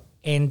 cuando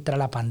entra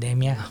la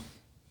pandemia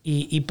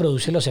y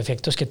produce los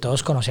efectos que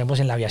todos conocemos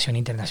en la aviación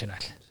internacional.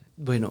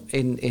 Bueno,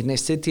 en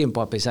este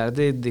tiempo, a pesar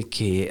de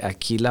que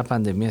aquí la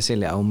pandemia se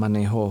le da un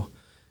manejo,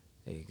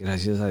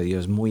 gracias a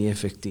Dios, muy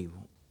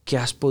efectivo, ¿qué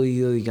has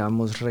podido,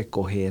 digamos,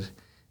 recoger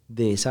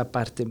de esa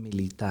parte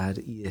militar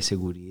y de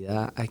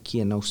seguridad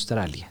aquí en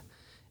Australia?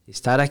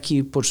 Estar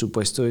aquí, por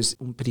supuesto, es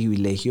un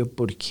privilegio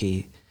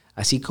porque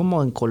así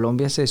como en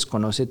Colombia se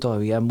desconoce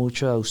todavía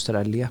mucho de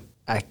Australia,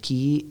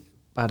 aquí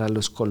para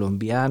los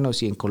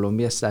colombianos y en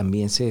Colombia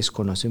también se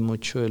desconoce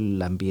mucho el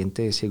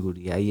ambiente de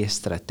seguridad y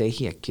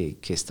estrategia que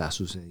está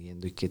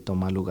sucediendo y que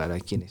toma lugar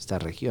aquí en esta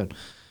región.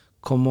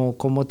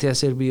 ¿Cómo te ha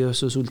servido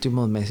esos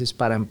últimos meses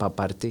para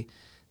empaparte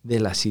de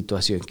la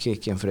situación que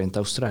enfrenta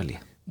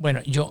Australia?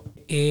 Bueno, yo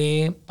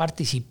he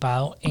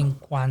participado en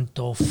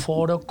cuanto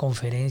foro,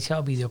 conferencia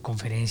o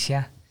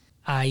videoconferencia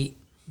hay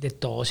de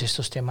todos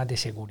estos temas de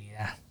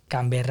seguridad.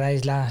 Canberra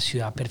es la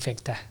ciudad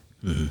perfecta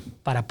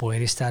para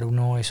poder estar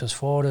uno de esos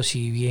foros,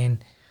 si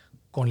bien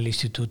con el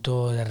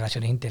Instituto de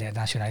Relaciones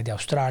Internacionales de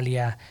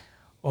Australia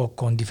o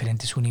con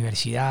diferentes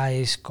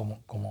universidades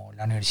como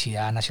la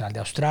Universidad Nacional de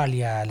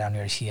Australia, la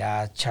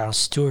Universidad Charles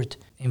Sturt,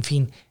 en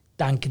fin,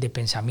 tanques de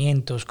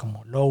pensamientos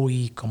como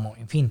Lowy,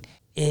 en fin.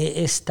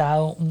 He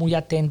estado muy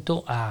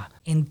atento a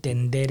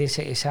entender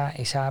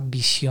esa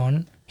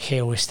visión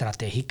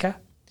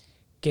geoestratégica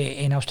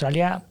que en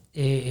Australia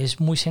es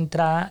muy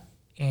centrada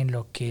en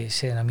lo que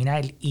se denomina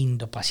el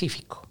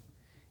Indo-Pacífico.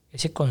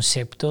 Ese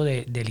concepto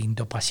del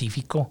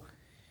Indo-Pacífico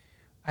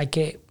hay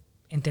que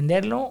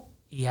entenderlo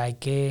y hay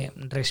que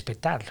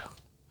respetarlo.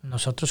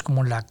 Nosotros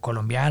como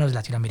colombianos,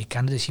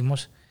 latinoamericanos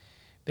decimos,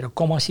 pero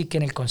 ¿cómo así que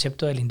en el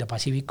concepto del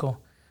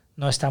Indo-Pacífico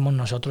no estamos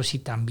nosotros y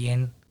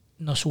también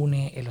nos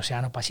une el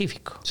Océano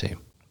Pacífico? Sí.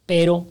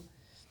 Pero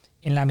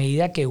en la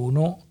medida que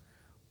uno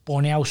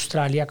pone a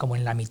Australia como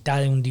en la mitad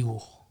de un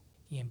dibujo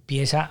y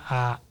empieza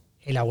a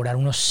elaborar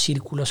unos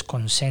círculos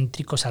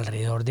concéntricos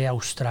alrededor de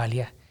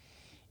Australia,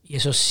 y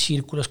esos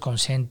círculos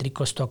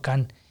concéntricos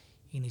tocan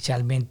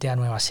inicialmente a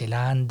Nueva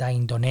Zelanda,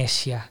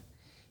 Indonesia,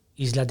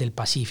 islas del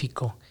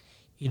Pacífico,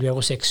 y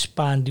luego se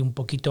expande un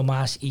poquito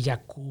más y ya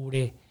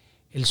cubre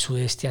el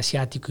sudeste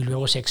asiático, y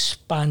luego se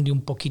expande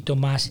un poquito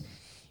más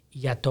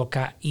y ya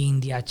toca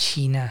India,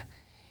 China,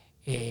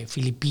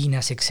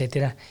 Filipinas,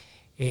 etcétera,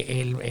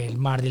 el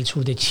mar del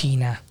sur de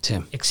China, sí,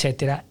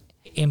 etcétera.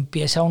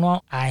 Empieza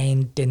uno a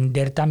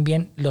entender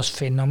también los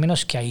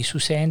fenómenos que ahí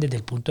suceden desde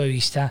el punto de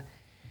vista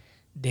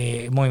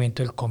de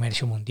movimiento del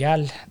comercio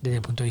mundial, desde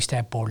el punto de vista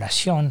de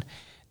población,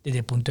 desde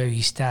el punto de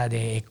vista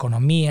de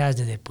economías,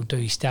 desde el punto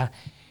de vista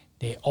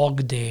de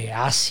OCDE, de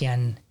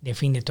ASEAN, en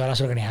fin, de todas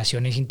las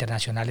organizaciones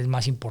internacionales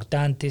más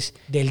importantes,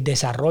 del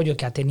desarrollo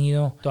que ha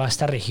tenido toda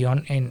esta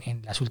región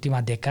en las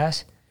últimas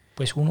décadas,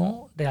 pues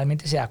uno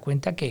realmente se da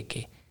cuenta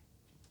que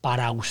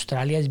para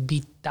Australia es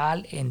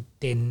vital en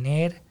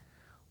tener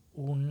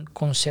un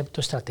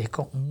concepto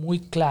estratégico muy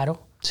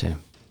claro, sí,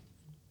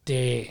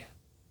 de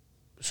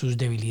sus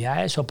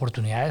debilidades,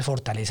 oportunidades,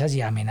 fortalezas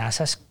y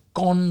amenazas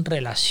con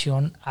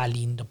relación al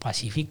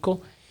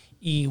Indo-Pacífico,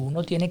 y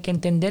uno tiene que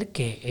entender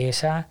que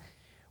esa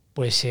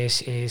pues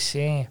es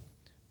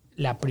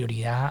la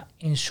prioridad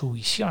en su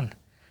visión,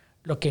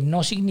 lo que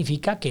no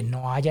significa que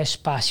no haya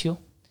espacio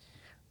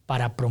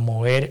para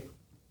promover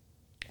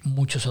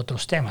muchos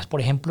otros temas.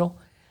 Por ejemplo,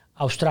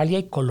 Australia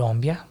y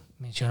Colombia,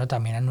 menciono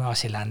también a Nueva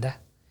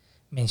Zelanda,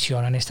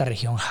 menciono en esta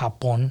región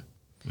Japón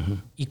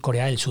y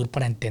Corea del Sur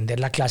para entender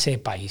la clase de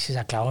países.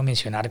 Acabo de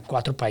mencionar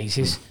 4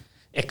 países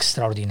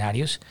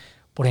extraordinarios.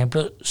 Por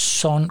ejemplo,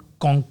 son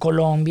con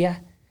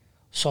Colombia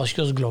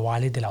socios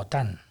globales de la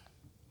OTAN.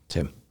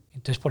 Sí.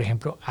 Entonces, por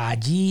ejemplo,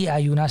 allí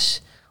hay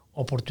unas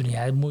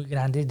oportunidades muy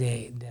grandes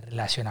de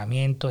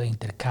relacionamiento, de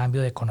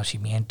intercambio, de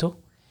conocimiento.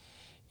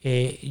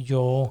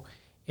 Yo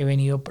he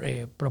venido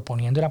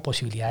proponiendo la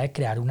posibilidad de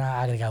crear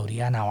una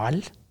agregaduría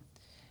naval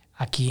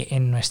aquí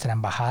en nuestra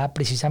embajada,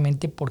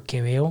 precisamente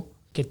porque veo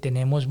que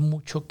tenemos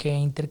mucho que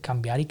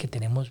intercambiar y que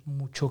tenemos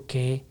mucho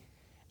que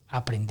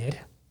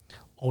aprender.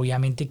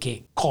 Obviamente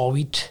que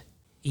COVID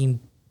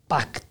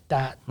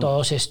impacta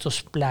todos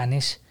estos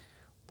planes,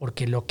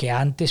 porque lo que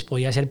antes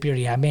podía ser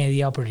prioridad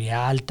media o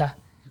prioridad alta,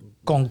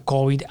 con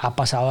COVID ha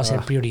pasado a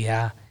ser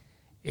prioridad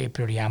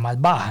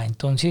más baja.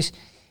 Entonces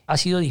ha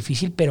sido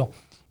difícil,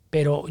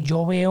 pero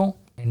yo veo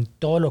en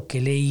todo lo que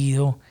he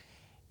leído,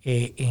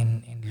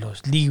 en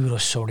los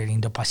libros sobre el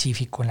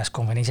Indo-Pacífico, en las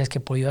conferencias que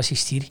he podido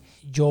asistir,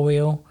 yo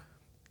veo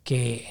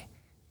que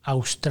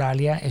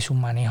Australia es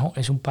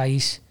un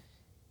país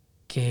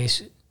que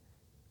es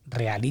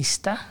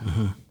realista,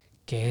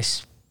 que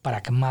es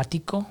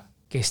pragmático,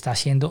 que está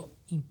haciendo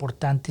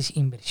importantes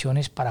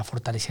inversiones para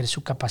fortalecer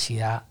su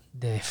capacidad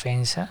de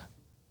defensa,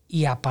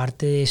 y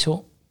aparte de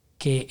eso,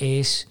 que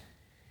es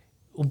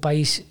un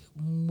país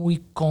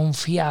muy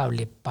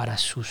confiable para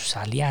sus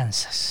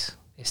alianzas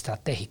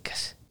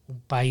estratégicas. Un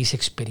país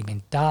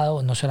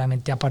experimentado, no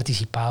solamente ha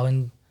participado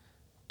en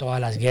todas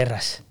las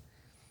guerras,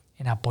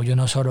 en apoyo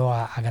no solo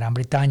a Gran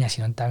Bretaña,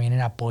 sino también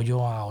en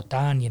apoyo a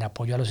OTAN y en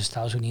apoyo a los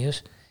Estados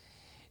Unidos,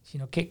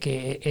 sino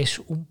que es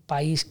un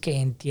país que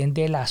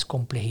entiende las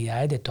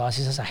complejidades de todas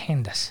esas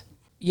agendas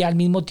y al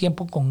mismo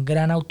tiempo con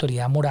gran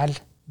autoridad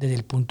moral desde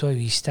el punto de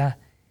vista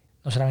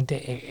no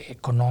solamente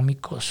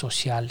económico,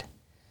 social,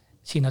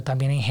 sino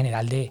también en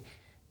general de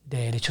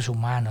derechos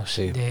humanos,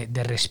 sí,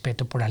 de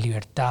respeto por las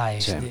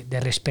libertades, sí, de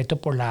respeto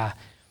por las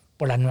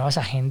nuevas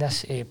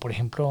agendas, por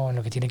ejemplo, en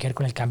lo que tiene que ver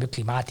con el cambio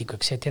climático,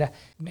 etcétera.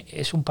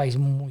 Es un país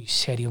muy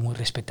serio, muy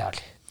respetable.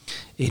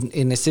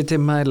 En este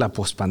tema de la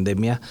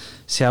pospandemia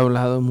se ha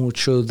hablado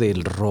mucho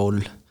del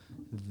rol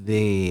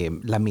de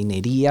la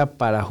minería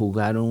para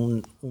jugar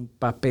un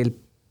papel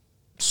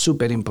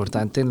súper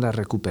importante en la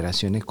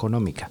recuperación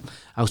económica.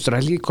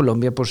 Australia y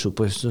Colombia, por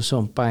supuesto,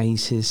 son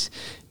países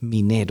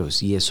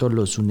mineros y eso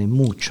los une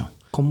mucho.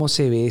 ¿Cómo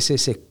se ve ese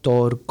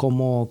sector?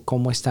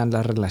 ¿Cómo están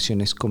las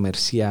relaciones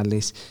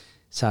comerciales?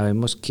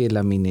 Sabemos que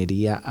la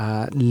minería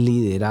ha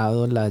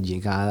liderado la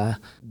llegada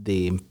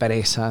de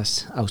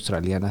empresas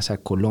australianas a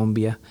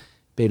Colombia,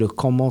 pero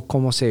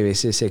 ¿cómo se ve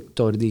ese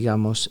sector,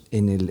 digamos,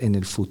 en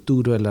el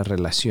futuro de las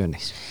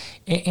relaciones?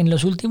 En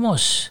los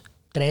últimos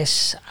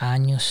 3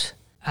 años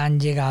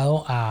han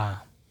llegado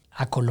a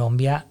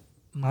Colombia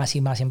más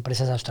y más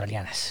empresas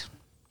australianas.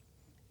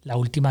 La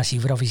última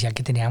cifra oficial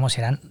que teníamos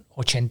eran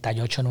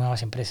 88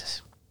 nuevas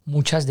empresas,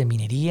 muchas de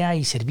minería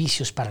y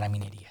servicios para la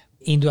minería.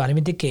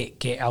 Indudablemente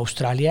que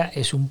Australia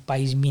es un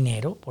país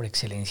minero por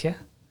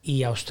excelencia,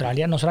 y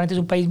Australia no solamente es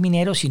un país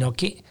minero, sino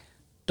que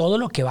todo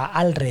lo que va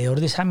alrededor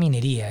de esa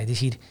minería, es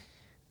decir,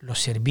 los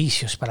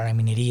servicios para la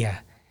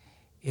minería,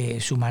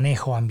 su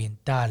manejo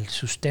ambiental,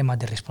 sus temas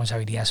de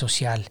responsabilidad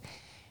social,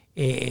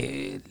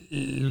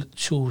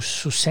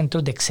 sus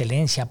centros de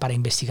excelencia para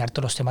investigar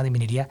todos los temas de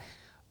minería,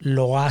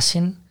 lo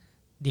hacen,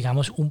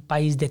 digamos, un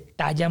país de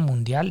talla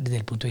mundial desde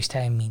el punto de vista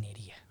de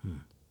minería.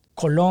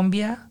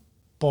 Colombia,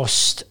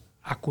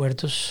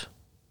 post-acuerdos,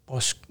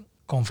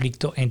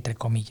 post-conflicto, entre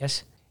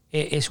comillas,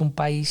 es un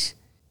país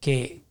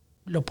que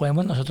lo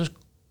podemos nosotros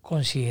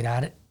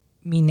considerar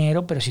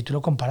minero, pero si tú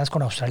lo comparas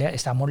con Australia,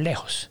 estamos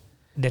lejos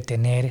de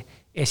tener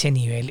ese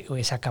nivel o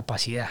esa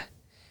capacidad.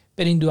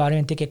 Pero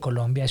indudablemente que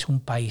Colombia es un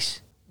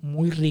país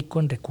muy rico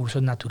en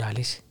recursos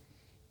naturales,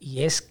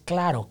 y es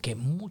claro que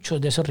muchos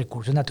de esos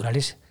recursos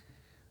naturales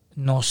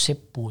no se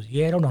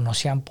pudieron o no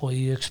se han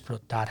podido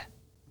explotar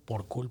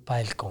por culpa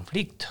del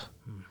conflicto.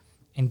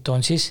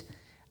 Entonces,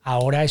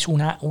 ahora es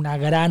una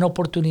gran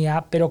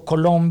oportunidad, pero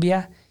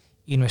Colombia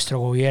y nuestro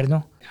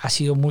gobierno ha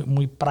sido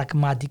muy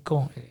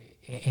pragmático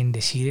en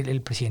decir,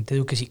 el presidente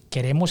Duque, sí,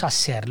 queremos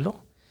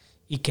hacerlo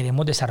y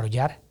queremos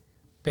desarrollar,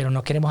 pero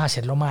no queremos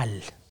hacerlo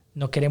mal.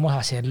 No queremos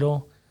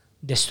hacerlo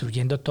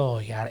destruyendo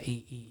todo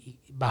y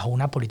bajo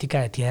una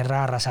política de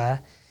tierra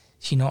arrasada,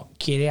 sino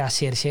quiere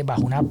hacerse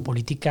bajo una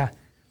política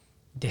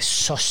de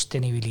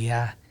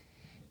sostenibilidad,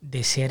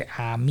 de ser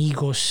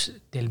amigos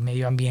del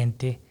medio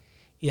ambiente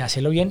y de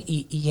hacerlo bien.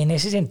 Y en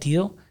ese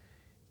sentido,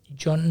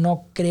 yo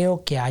no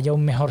creo que haya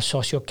un mejor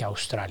socio que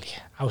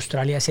Australia.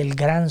 Australia es el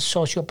gran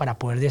socio para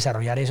poder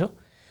desarrollar eso.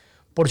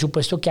 Por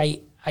supuesto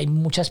que hay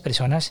muchas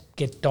personas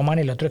que toman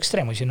el otro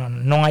extremo y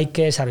dicen, no hay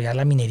que desarrollar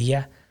la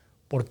minería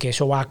porque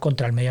eso va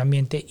contra el medio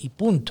ambiente y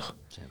punto.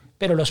 Sí.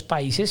 Pero los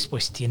países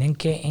pues tienen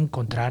que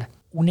encontrar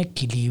un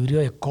equilibrio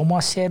de cómo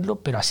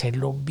hacerlo, pero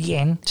hacerlo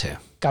bien, sí,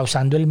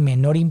 causando el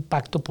menor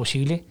impacto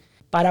posible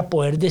para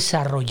poder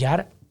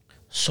desarrollar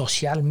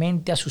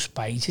socialmente a sus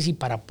países y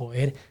para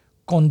poder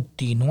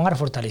continuar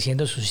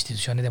fortaleciendo sus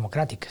instituciones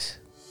democráticas.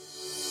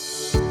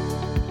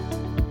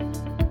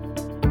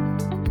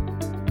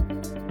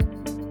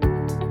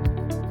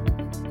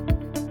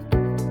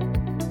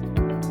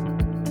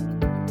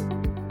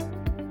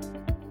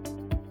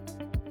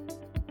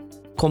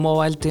 ¿Cómo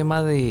va el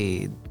tema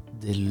de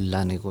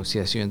la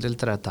negociación del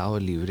Tratado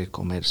de Libre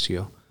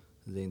Comercio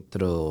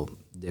dentro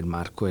del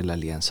marco de la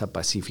Alianza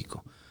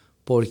Pacífico?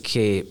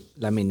 Porque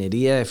la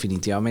minería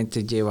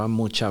definitivamente lleva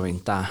mucha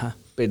ventaja,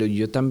 pero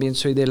yo también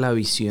soy de la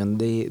visión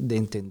de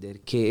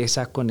entender que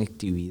esa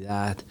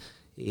conectividad,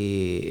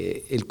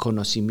 el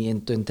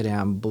conocimiento entre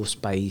ambos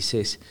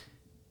países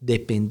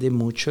depende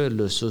mucho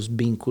de esos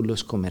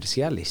vínculos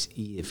comerciales,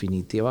 y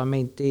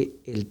definitivamente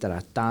el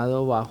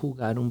tratado va a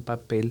jugar un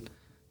papel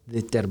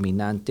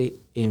determinante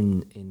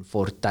en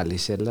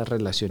fortalecer las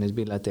relaciones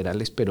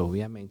bilaterales, pero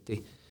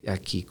obviamente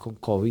aquí con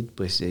COVID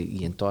pues,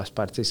 y en todas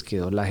partes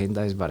quedó la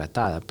agenda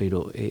desbaratada.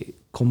 Pero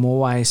 ¿cómo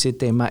va ese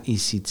tema y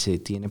si se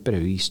tiene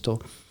previsto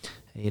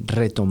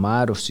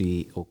retomar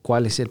o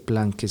cuál es el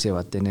plan que se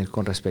va a tener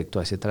con respecto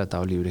a ese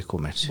Tratado de Libre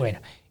Comercio?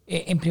 Bueno,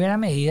 en primera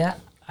medida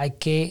hay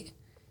que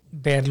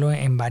verlo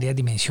en varias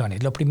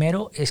dimensiones. Lo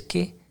primero es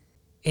que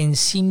en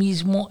sí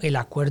mismo el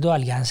acuerdo de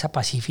alianza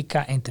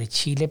pacífica entre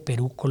Chile,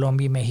 Perú,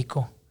 Colombia y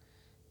México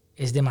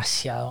es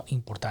demasiado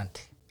importante.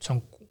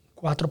 Son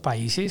 4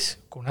 países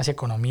con unas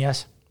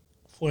economías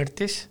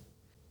fuertes,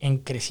 en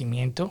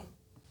crecimiento,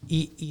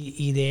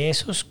 y de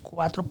esos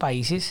 4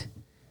 países,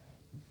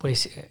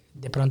 pues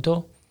de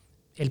pronto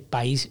el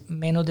país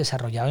menos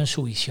desarrollado en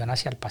su visión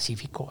hacia el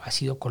Pacífico ha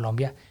sido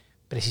Colombia,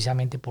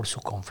 precisamente por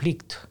su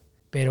conflicto.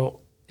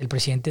 Pero el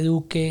presidente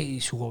Duque y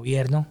su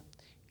gobierno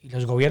y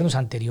los gobiernos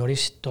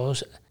anteriores,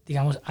 todos,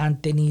 digamos,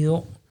 han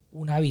tenido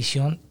una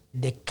visión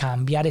de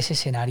cambiar ese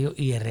escenario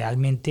y de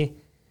realmente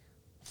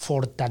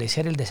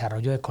fortalecer el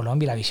desarrollo de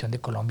Colombia y la visión de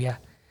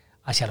Colombia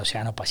hacia el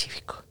Océano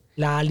Pacífico.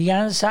 La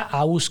alianza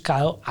ha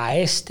buscado a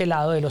este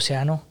lado del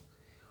océano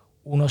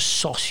unos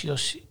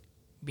socios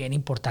bien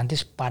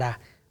importantes para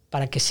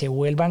que se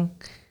vuelvan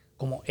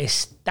como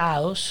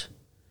estados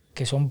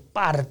que son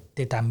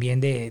parte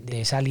también de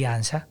esa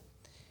alianza,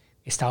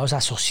 estados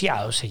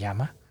asociados se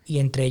llama, y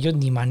entre ellos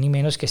ni más ni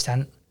menos que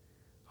están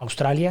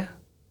Australia,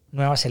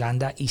 Nueva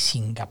Zelanda y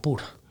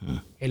Singapur.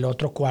 El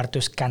otro cuarto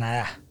es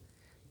Canadá.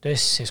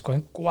 Entonces se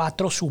escogen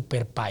 4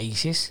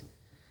 superpaíses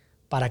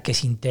para que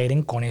se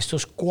integren con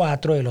estos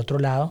 4 del otro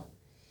lado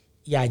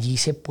y allí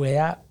se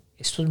pueda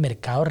estos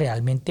mercados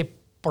realmente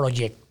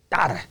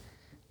proyectar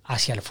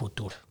hacia el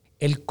futuro.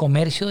 El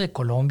comercio de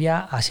Colombia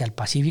hacia el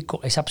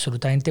Pacífico es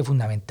absolutamente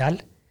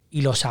fundamental,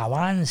 y los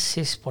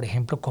avances, por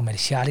ejemplo,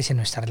 comerciales en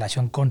nuestra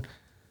relación con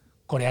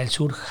Corea del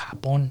Sur,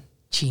 Japón,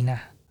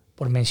 China,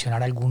 por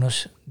mencionar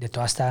algunos de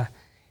toda esta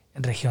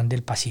región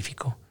del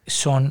Pacífico,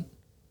 son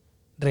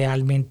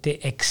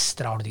realmente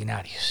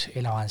extraordinarios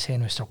el avance de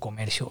nuestro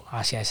comercio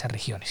hacia esas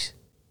regiones.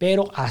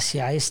 Pero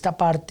hacia esta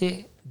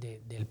parte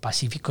del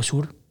Pacífico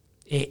Sur,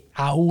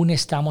 aún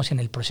estamos en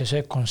el proceso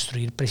de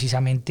construir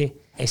precisamente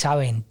esa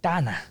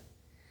ventana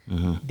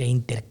de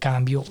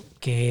intercambio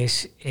que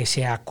es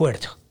ese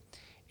acuerdo.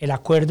 El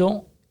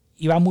acuerdo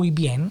iba muy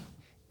bien,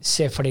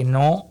 se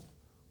frenó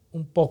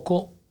un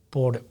poco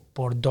por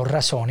 2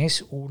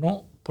 razones.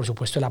 1, por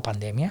supuesto, la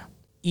pandemia,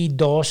 y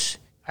 2,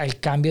 el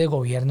cambio de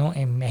gobierno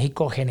en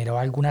México generó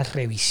algunas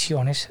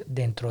revisiones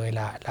dentro de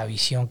la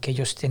visión que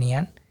ellos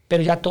tenían,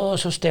 pero ya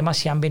todos esos temas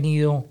se han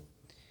venido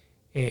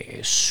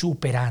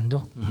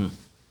superando.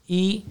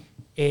 Y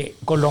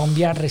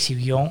Colombia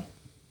recibió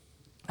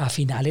a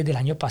finales del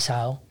año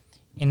pasado,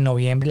 en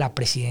noviembre, la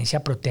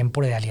presidencia pro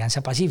tempore de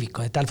Alianza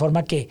Pacífico, de tal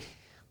forma que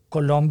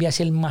Colombia es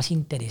el más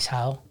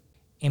interesado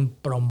en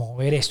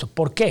promover esto.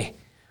 ¿Por qué?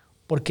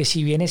 Porque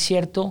si bien es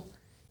cierto,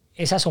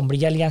 esa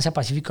sombrilla Alianza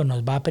Pacífico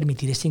nos va a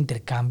permitir este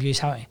intercambio,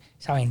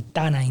 esa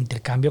ventana de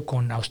intercambio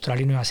con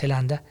Australia y Nueva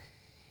Zelanda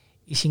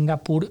y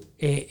Singapur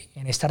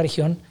en esta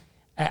región,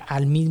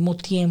 al mismo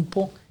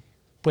tiempo,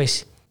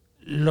 pues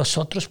los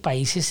otros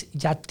países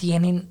ya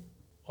tienen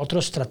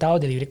otros tratados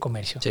de libre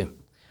comercio, Sí.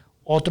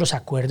 otros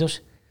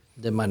acuerdos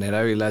De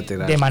manera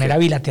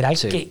bilateral.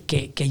 Sí.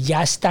 que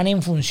ya están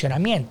en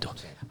funcionamiento.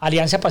 Sí.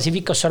 Alianza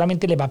Pacífico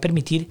solamente les va a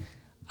permitir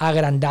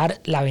agrandar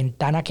la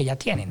ventana que ya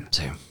tienen.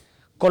 Sí.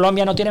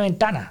 Colombia no tiene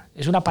ventana,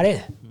 es una pared.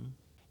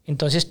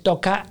 Entonces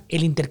toca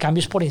el intercambio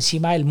es por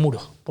encima del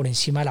muro, por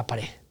encima de la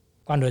pared,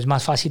 cuando es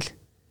más fácil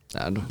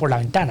por la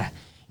ventana.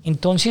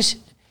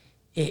 Entonces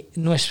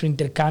nuestro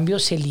intercambio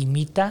se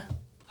limita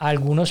a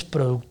algunos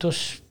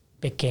productos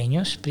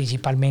pequeños,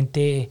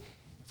 principalmente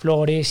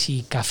flores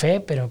y café,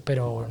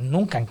 pero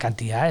nunca en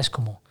cantidades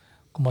como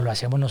lo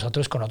hacemos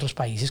nosotros con otros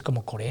países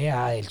como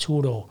Corea del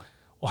Sur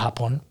o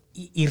Japón.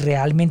 Y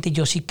realmente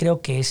yo sí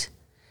creo que es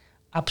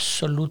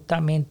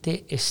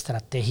absolutamente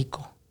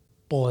estratégico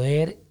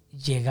poder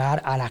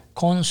llegar a la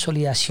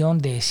consolidación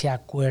de ese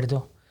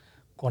acuerdo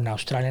con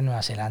Australia,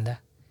 Nueva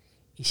Zelanda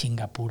y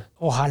Singapur.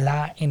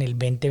 Ojalá en el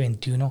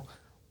 2021,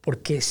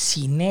 porque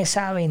sin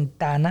esa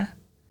ventana,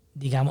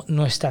 digamos,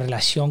 nuestra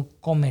relación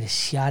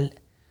comercial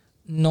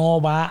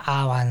no va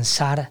a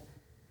avanzar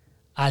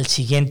al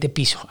siguiente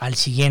piso, al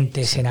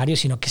siguiente escenario,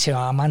 sino que se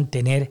va a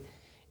mantener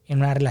en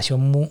una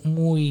relación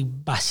muy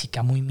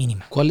básica, muy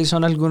mínima. ¿Cuáles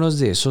son algunos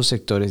de esos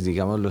sectores,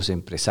 digamos, los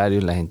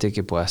empresarios, la gente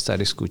que pueda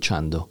estar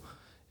escuchando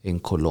en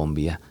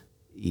Colombia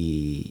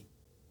y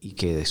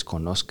que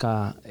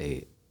desconozca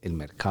el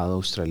mercado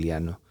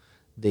australiano,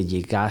 de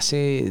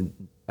llegase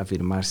a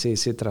firmarse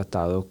ese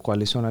tratado,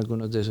 cuáles son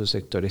algunos de esos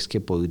sectores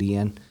que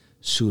podrían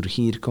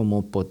surgir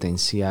como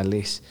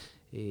potenciales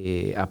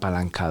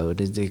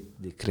apalancadores de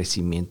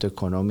crecimiento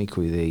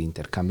económico y de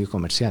intercambio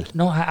comercial?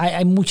 No,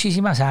 hay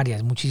muchísimas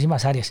áreas.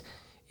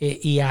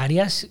 Y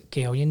áreas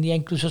que hoy en día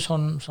incluso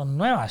son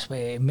nuevas.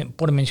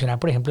 Por mencionar,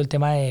 por ejemplo, el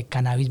tema de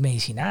cannabis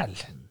medicinal.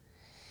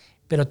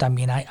 Pero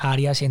también hay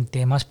áreas en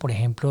temas, por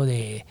ejemplo,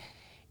 de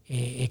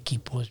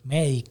equipos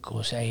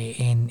médicos,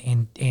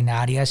 en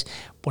áreas,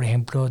 por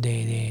ejemplo,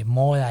 de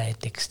moda, de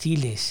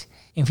textiles.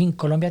 En fin,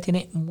 Colombia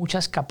tiene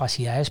muchas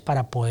capacidades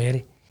para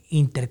poder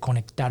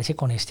interconectarse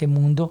con este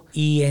mundo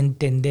y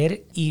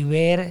entender y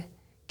ver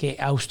que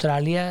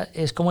Australia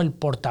es como el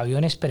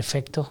portaaviones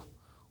perfecto,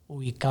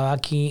 ubicado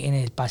aquí en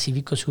el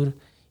Pacífico Sur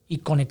y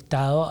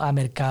conectado a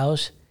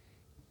mercados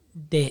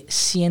de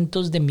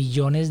cientos de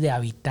millones de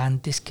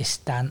habitantes que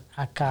están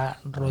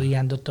acá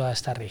rodeando toda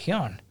esta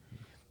región.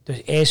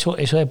 Entonces, eso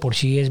de por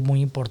sí es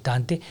muy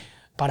importante.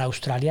 Para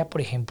Australia,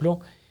 por ejemplo,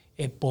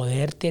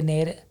 poder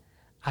tener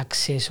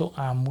acceso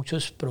a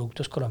muchos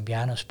productos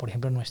colombianos, por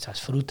ejemplo,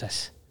 nuestras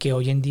frutas, que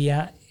hoy en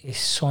día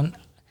son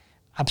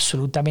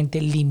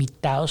absolutamente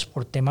limitados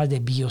por temas de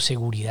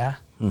bioseguridad.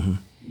 Uh-huh.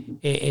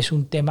 Es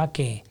un tema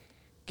que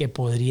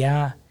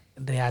podría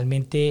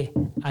realmente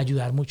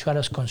ayudar mucho a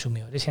los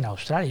consumidores en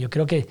Australia. Yo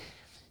creo que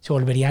se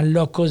volverían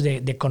locos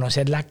de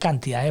conocer la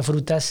cantidad de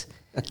frutas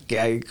que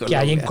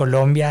hay en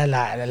Colombia,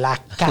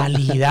 la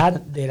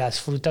calidad de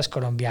las frutas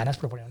colombianas,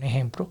 por poner un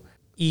ejemplo,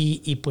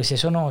 y pues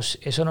eso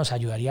nos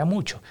ayudaría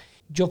mucho.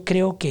 Yo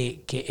creo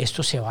que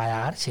esto se va a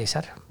dar,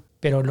 César,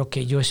 pero lo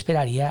que yo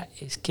esperaría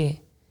es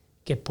que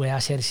pueda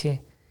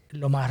hacerse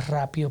lo más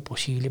rápido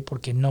posible,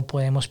 porque no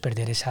podemos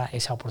perder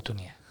esa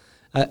oportunidad.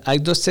 Hay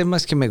dos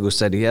temas que me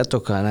gustaría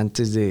tocar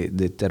antes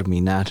de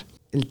terminar.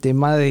 El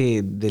tema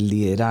del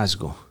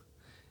liderazgo.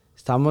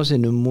 Estamos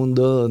en un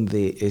mundo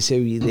donde es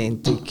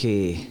evidente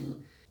que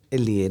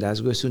el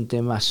liderazgo es un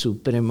tema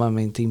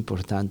supremamente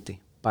importante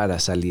para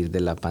salir de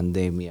la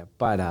pandemia,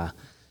 para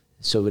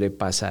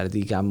sobrepasar,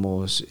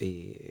 digamos,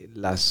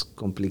 las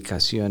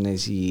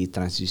complicaciones y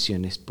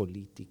transiciones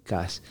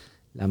políticas,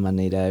 la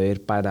manera de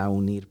ver, para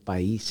unir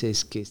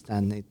países que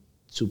están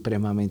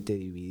supremamente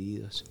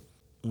divididos.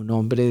 Un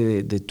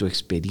hombre de tu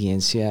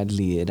experiencia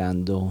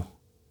liderando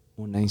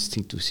una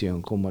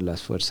institución como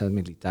las fuerzas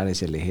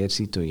militares, el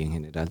ejército y en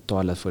general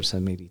todas las fuerzas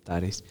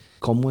militares,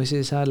 ¿cómo es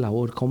esa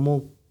labor?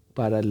 ¿Cómo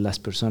para las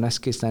personas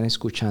que están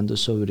escuchando,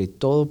 sobre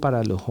todo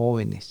para los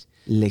jóvenes,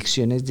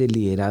 lecciones de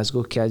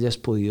liderazgo que hayas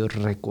podido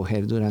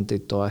recoger durante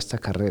toda esta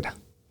carrera?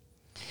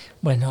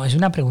 Bueno, es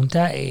una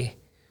pregunta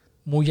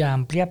muy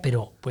amplia,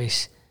 pero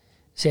pues,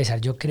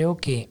 César, yo creo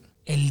que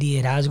el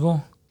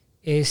liderazgo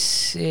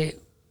es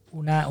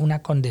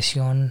una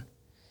condición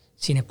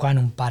sine qua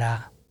non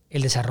para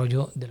el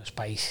desarrollo de los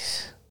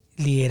países.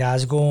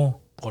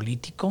 Liderazgo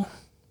político,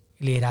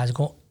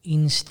 liderazgo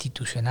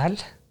institucional,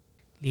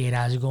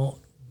 liderazgo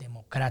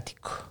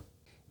democrático,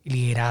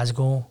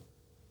 liderazgo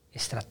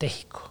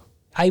estratégico.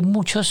 Hay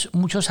muchos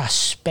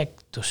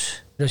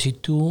aspectos, pero si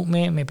tú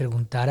me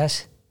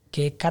preguntaras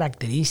qué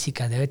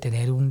características debe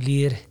tener un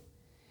líder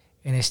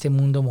en este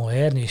mundo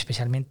moderno y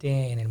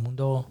especialmente en el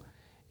mundo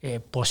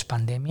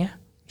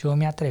post-pandemia, yo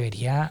me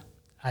atrevería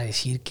a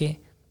decir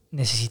que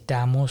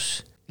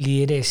necesitamos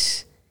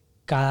líderes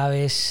cada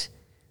vez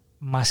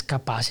más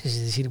capaces,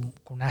 es decir,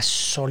 con una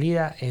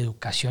sólida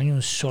educación y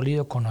un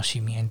sólido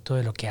conocimiento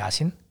de lo que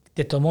hacen.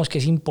 De todos modos, que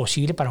es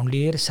imposible para un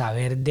líder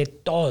saber de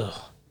todo.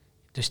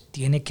 Entonces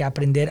tiene que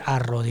aprender a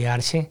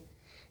rodearse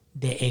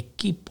de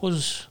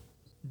equipos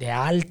de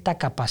alta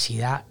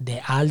capacidad,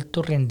 de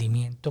alto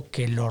rendimiento,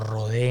 que lo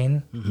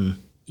rodeen uh-huh.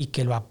 y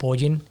que lo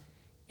apoyen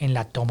en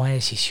la toma de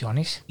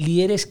decisiones.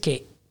 Líderes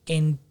que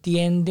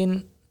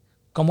entienden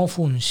cómo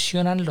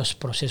funcionan los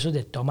procesos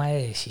de toma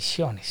de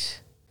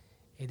decisiones.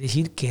 Es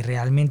decir, que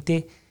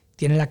realmente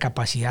tienen la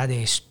capacidad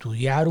de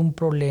estudiar un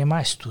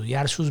problema,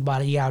 estudiar sus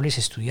variables,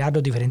 estudiar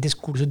los diferentes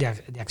cursos de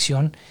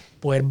acción,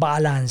 poder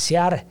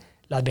balancear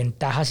las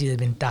ventajas y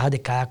desventajas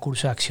de cada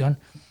curso de acción,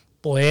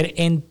 poder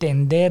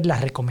entender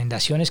las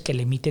recomendaciones que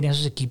le emiten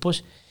esos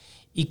equipos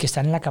y que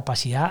están en la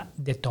capacidad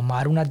de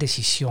tomar unas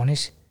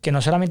decisiones que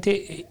no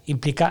solamente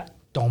implica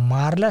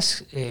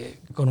tomarlas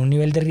con un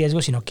nivel de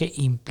riesgo, sino que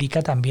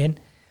implica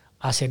también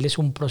hacerles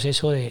un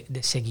proceso de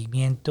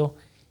seguimiento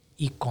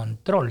y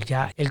control.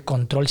 Ya el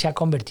control se ha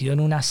convertido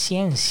en una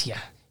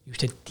ciencia y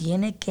usted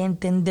tiene que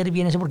entender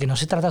bien eso, porque no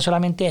se trata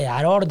solamente de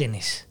dar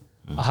órdenes.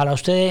 Ojalá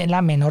usted dé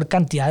la menor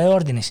cantidad de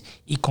órdenes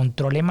y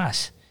controle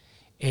más.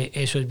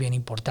 Eso es bien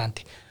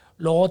importante.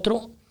 Lo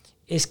otro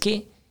es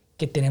que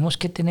tenemos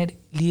que tener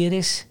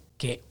líderes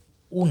que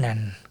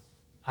unan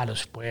a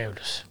los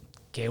pueblos,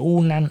 que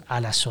unan a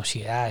las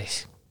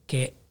sociedades,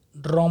 que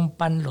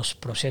rompan los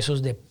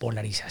procesos de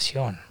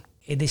polarización.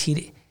 Es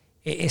decir,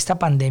 esta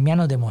pandemia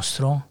nos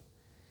demostró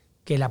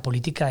que la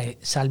política de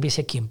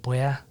sálvese quien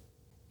pueda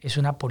es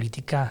una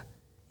política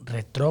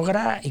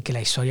retrógrada y que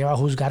la historia va a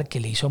juzgar que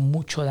le hizo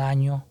mucho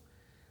daño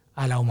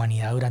a la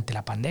humanidad durante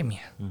la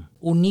pandemia.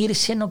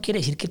 Unirse no quiere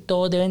decir que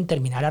todos deben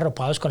terminar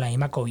arropados con la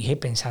misma cobija y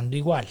pensando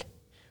igual,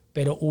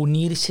 pero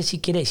unirse sí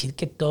quiere decir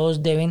que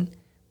todos deben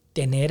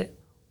tener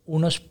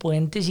unos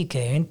puentes y que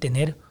deben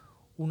tener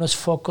unos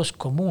focos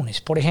comunes.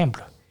 Por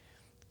ejemplo,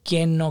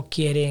 ¿quién no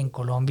quiere en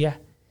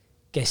Colombia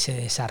que se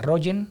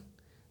desarrollen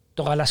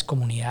todas las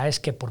comunidades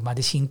que por más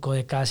de 5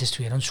 décadas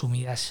estuvieron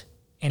sumidas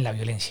en la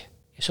violencia?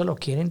 Eso lo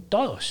quieren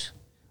todos.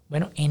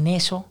 Bueno, en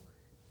eso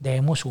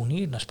debemos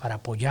unirnos para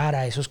apoyar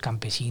a esos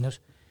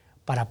campesinos,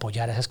 para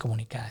apoyar a esas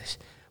comunidades.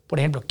 Por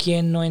ejemplo,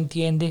 ¿quién no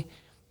entiende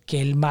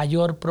que el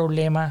mayor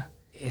problema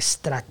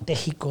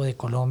estratégico de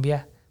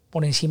Colombia,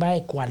 por encima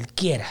de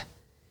cualquiera,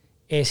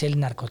 es el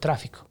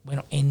narcotráfico?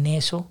 Bueno, en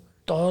eso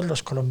todos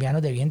los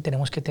colombianos de bien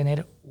tenemos que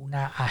tener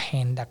una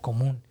agenda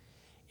común.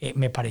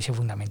 Me parece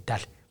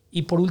fundamental.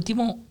 Y por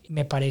último,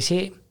 me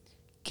parece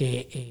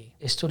que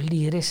estos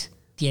líderes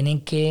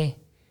tienen que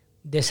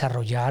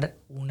desarrollar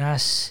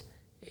unas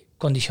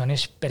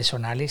condiciones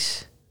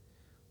personales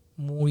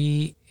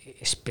muy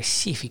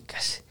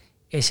específicas.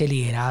 Ese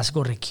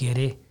liderazgo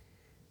requiere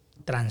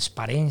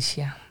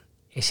transparencia,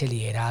 ese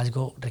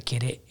liderazgo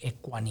requiere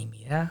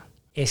ecuanimidad,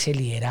 ese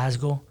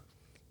liderazgo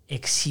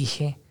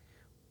exige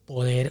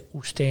poder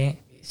usted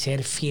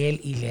ser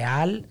fiel y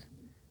leal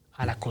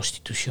a la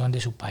Constitución de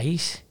su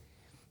país,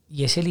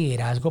 y ese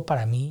liderazgo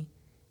para mí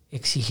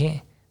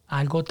exige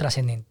algo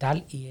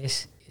trascendental, y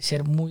es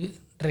ser muy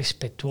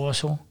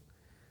respetuoso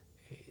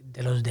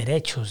de los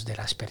derechos de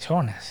las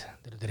personas,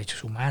 de los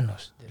derechos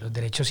humanos, de los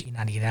derechos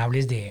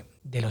inalienables de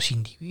los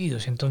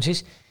individuos.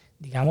 Entonces,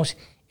 digamos,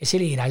 ese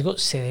liderazgo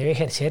se debe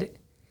ejercer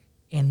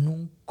en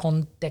un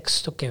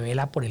contexto que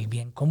vela por el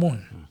bien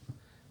común.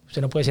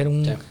 Usted no puede ser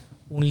un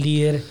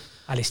líder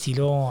al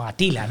estilo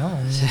Atila, ¿no?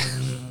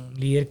 Un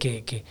líder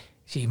que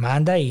sí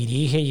manda y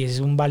dirige y es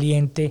un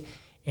valiente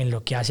en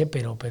lo que hace,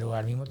 pero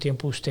al mismo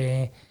tiempo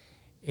usted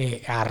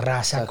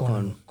arrasa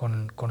con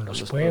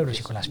los pueblos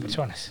y con las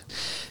personas.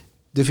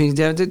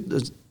 Definitivamente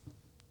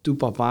tu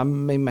papá,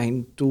 me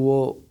imagino,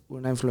 tuvo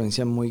una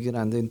influencia muy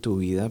grande en tu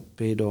vida,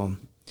 pero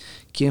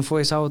 ¿quién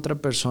fue esa otra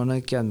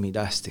persona que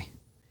admiraste?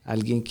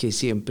 Alguien que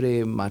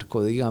siempre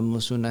marcó,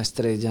 digamos, una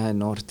estrella de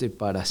norte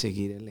para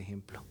seguir el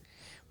ejemplo.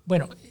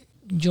 Bueno,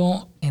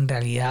 yo en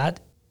realidad,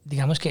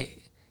 digamos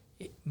que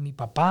mi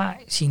papá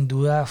sin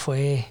duda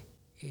fue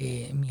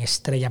mi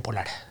estrella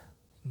polar,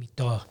 mi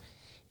todo.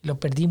 Lo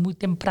perdí muy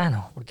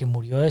temprano porque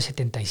murió de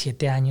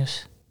 77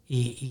 años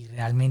y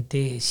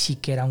realmente sí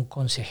que era un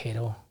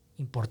consejero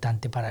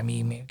importante para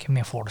mí, que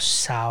me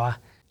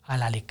forzaba a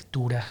la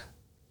lectura,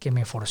 que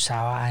me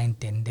forzaba a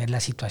entender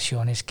las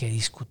situaciones, que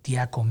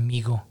discutía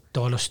conmigo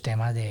todos los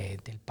temas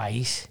del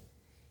país,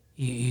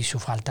 y su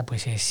falta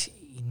pues es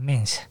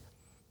inmensa.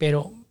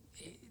 Pero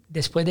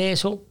después de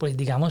eso, pues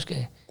digamos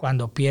que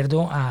cuando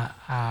pierdo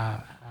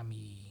a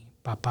mi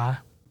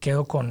papá,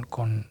 quedo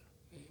con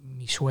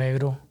mi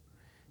suegro,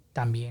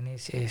 también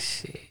es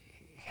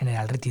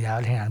general retirado,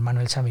 el general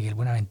Manuel San Miguel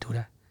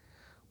Buenaventura,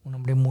 un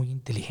hombre muy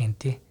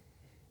inteligente,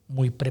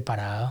 muy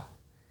preparado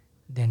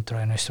dentro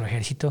de nuestro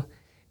ejército,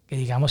 que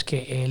digamos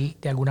que él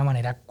de alguna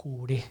manera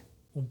cubre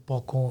un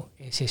poco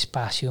ese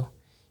espacio,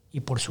 y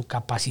por su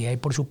capacidad y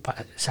por su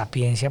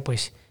sapiencia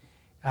pues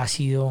ha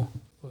sido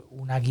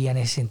una guía en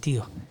ese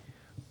sentido.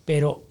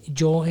 Pero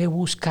yo he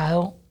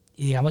buscado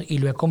y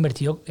lo he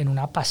convertido en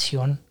una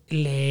pasión,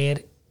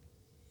 leer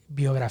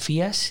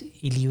biografías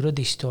y libros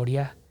de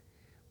historia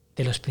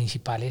de los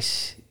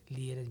principales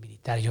líderes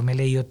militares. Yo me he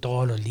leído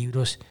todos los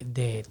libros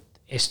de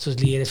estos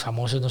líderes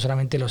famosos, no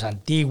solamente los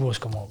antiguos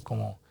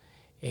como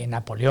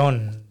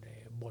Napoleón,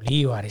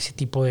 Bolívar, ese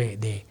tipo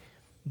de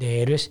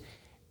héroes,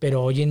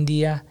 pero hoy en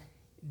día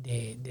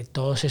de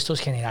todos estos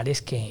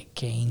generales que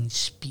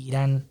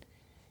inspiran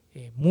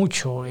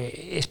mucho,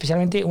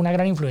 especialmente una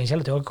gran influencia,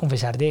 lo tengo que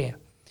confesar, de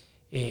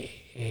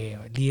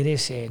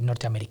líderes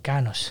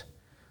norteamericanos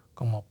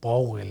como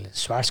Powell,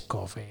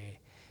 Schwarzkopf,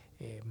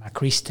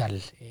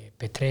 McChrystal,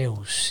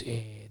 Petraeus,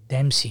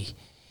 Dempsey,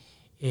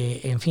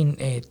 en fin,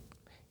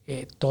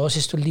 todos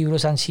estos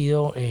libros han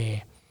sido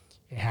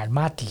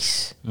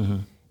Mattis.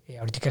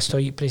 Ahorita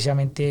estoy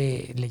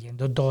precisamente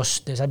leyendo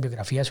 2 de esas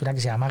biografías, una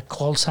que se llama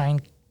Call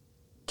Sign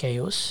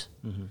Chaos,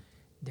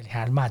 del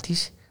general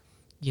Mattis,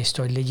 y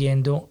estoy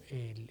leyendo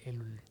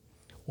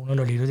uno de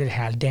los libros del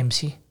general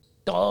Dempsey.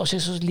 Todos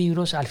esos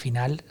libros al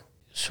final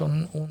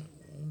son un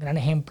gran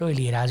ejemplo de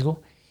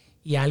liderazgo,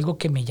 y algo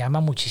que me llama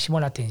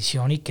muchísimo la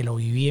atención y que lo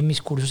viví en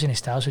mis cursos en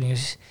Estados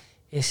Unidos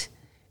es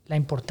la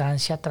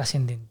importancia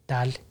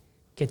trascendental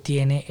que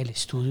tiene el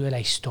estudio de la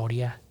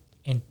historia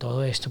en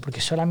todo esto,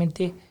 porque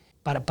solamente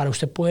para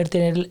usted poder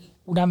tener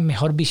una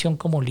mejor visión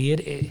como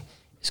líder,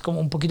 es como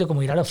un poquito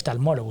como ir al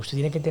oftalmólogo. Usted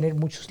tiene que tener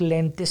muchos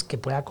lentes que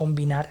pueda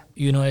combinar,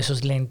 y uno de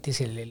esos lentes,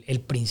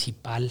 el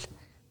principal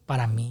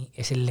para mí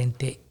es el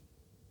lente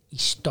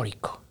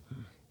histórico.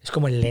 Es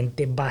como el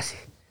lente base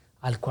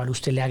al cual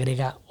usted le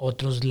agrega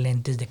otros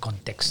lentes de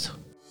contexto.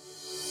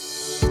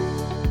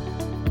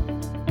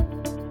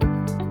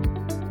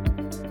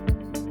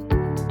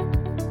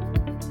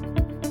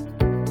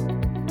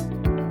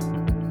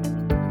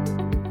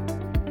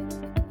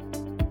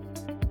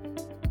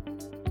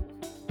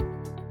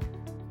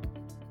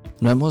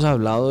 No hemos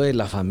hablado de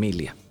la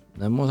familia.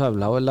 No hemos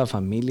hablado de la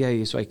familia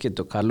y eso hay que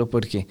tocarlo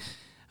porque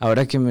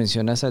ahora que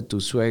mencionas a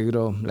tu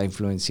suegro, la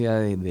influencia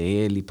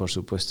de él y por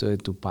supuesto de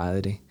tu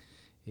padre,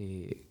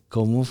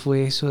 ¿cómo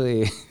fue eso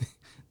de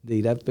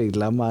ir a pedir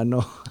la mano?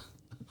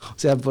 O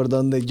sea, por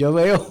donde yo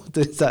veo, tú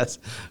estás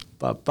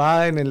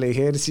papá en el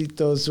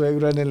ejército,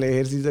 suegro en el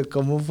ejército.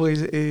 ¿Cómo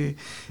fue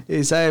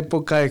esa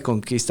época de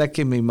conquista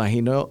que me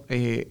imagino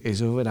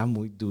eso era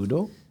muy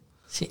duro?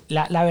 Sí,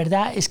 la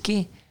verdad es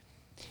que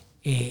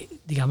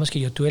digamos que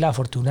yo tuve la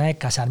fortuna de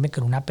casarme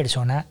con una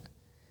persona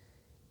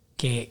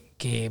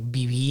que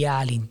vivía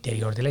al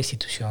interior de la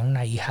institución,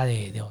 una hija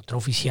de otro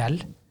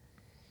oficial.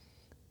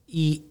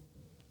 Y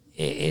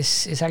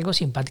es algo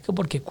simpático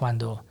porque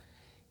cuando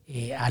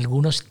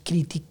algunos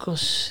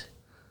críticos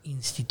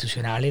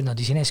institucionales nos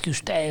dicen es que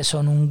ustedes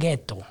son un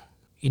gueto,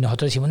 y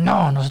nosotros decimos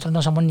no, nosotros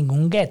no somos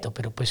ningún gueto,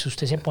 pero pues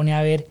usted se pone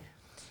a ver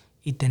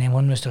y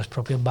tenemos nuestros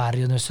propios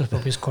barrios, nuestros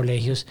propios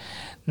colegios,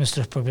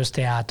 nuestros propios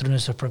teatros,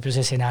 nuestros propios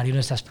escenarios,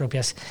 nuestras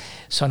propias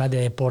zonas de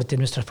deporte,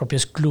 nuestros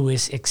propios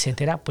clubes,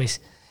 etcétera.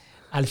 Pues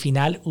al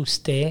final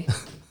usted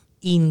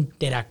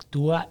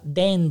interactúa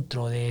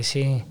dentro de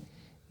ese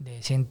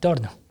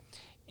entorno.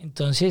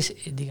 Entonces,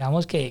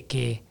 digamos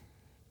que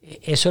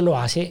eso lo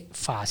hace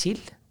fácil,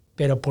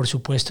 pero por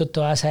supuesto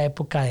toda esa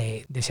época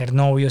de ser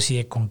novios y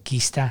de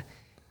conquista,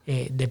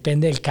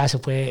 depende del caso,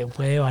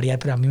 puede variar,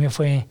 pero a mí me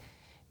fue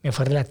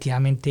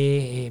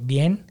relativamente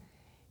bien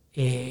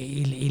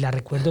y la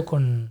recuerdo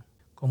con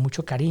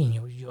mucho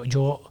cariño.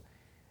 Yo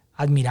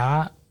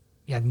admiraba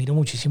y admiro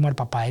muchísimo al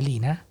papá de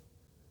Lina,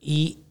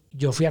 y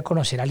yo fui a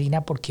conocer a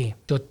Lina porque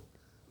yo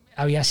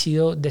había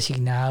sido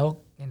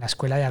designado en la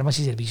Escuela de Armas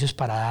y Servicios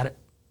para dar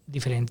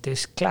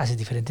diferentes clases,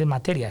 diferentes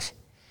materias.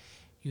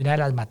 Y una de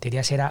las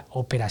materias era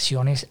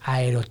operaciones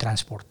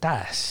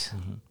aerotransportadas.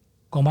 Uh-huh.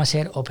 Cómo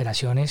hacer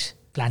operaciones,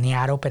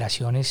 planear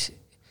operaciones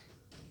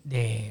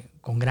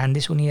con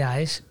grandes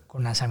unidades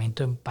con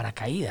lanzamiento en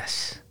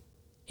paracaídas.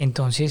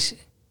 Entonces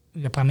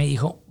mi papá me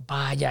dijo,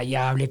 vaya y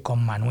hable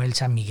con Manuel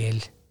San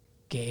Miguel,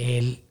 que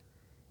él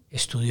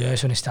estudió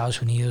eso en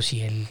Estados Unidos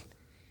y él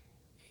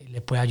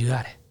le puede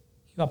ayudar.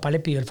 Mi papá le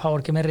pidió el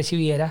favor que me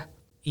recibiera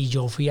y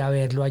yo fui a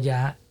verlo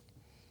allá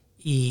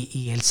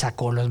y él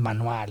sacó los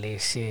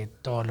manuales,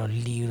 todos los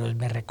libros,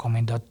 me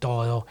recomendó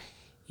todo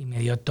y me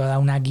dio toda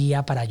una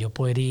guía para yo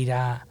poder ir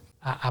a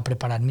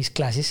preparar mis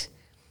clases.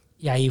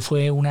 Y ahí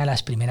fue una de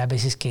las primeras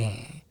veces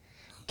que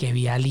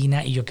vi a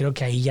Lina, y yo creo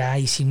que ahí ya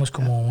hicimos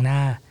como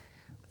una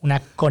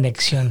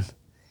conexión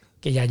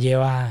que ya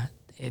lleva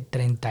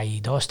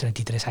 32,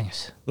 33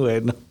 años.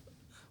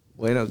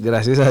 Bueno,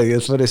 gracias a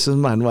Dios por esos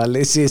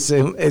manuales y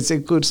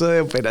ese curso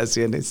de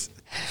operaciones.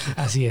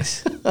 Así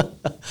es.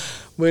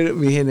 Bueno,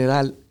 mi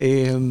general,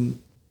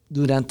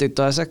 durante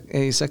toda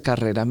esa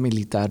carrera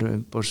militar,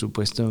 por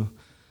supuesto,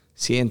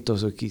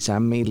 cientos o quizá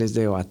miles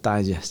de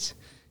batallas,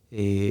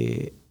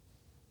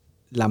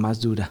 la más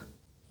dura.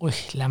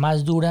 La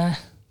más dura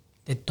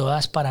de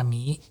todas para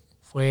mí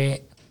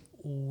fue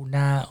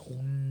una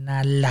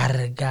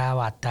larga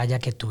batalla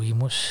que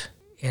tuvimos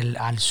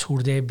al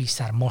sur de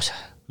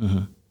Vistahermosa,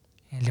 uh-huh,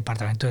 en el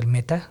departamento del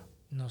Meta.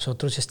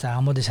 Nosotros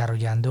estábamos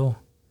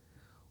desarrollando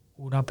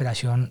una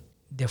operación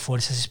de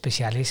fuerzas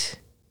especiales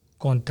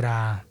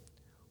contra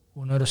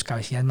uno de los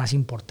cabecillas más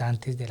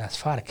importantes de las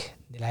FARC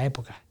de la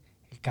época,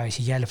 el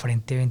cabecilla del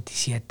Frente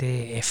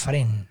 27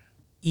 Efren.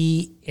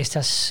 Y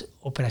estas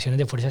operaciones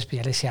de fuerzas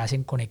especiales se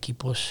hacen con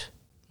equipos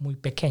muy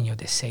pequeños,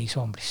 de 6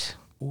 hombres.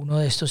 Uno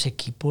de estos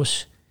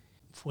equipos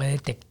fue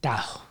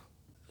detectado.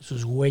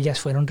 Sus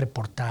huellas fueron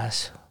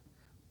reportadas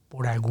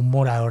por algún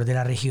morador de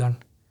la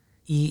región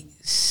y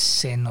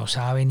se nos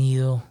ha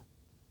venido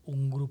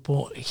un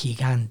grupo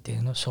gigante,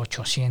 unos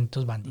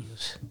 800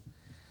 bandidos,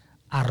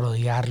 a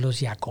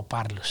rodearlos y a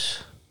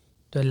acoparlos.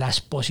 Entonces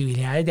las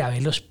posibilidades de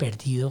haberlos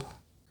perdido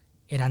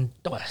eran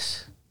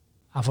todas.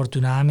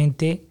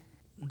 Afortunadamente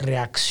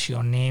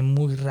reaccioné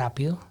muy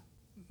rápido.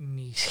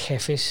 Mis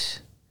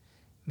jefes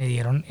me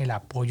dieron el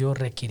apoyo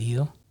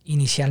requerido.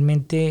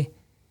 Inicialmente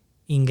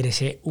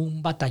ingresé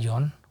un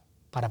batallón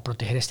para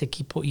proteger este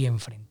equipo y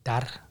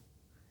enfrentar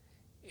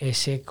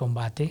ese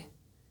combate.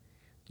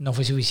 No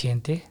fue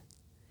suficiente.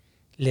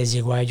 Les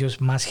llegó a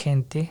ellos más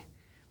gente.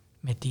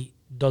 Metí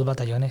 2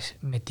 batallones,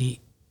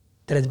 metí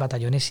 3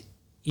 batallones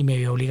y me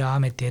vi obligado a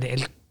meter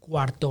el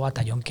 4º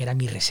batallón, que era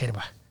mi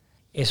reserva.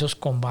 Esos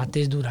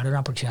combates duraron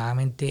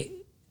aproximadamente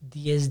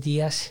 10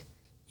 días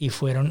y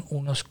fueron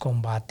unos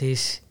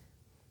combates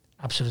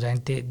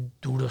absolutamente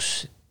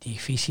duros,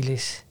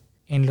 difíciles,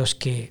 en los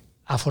que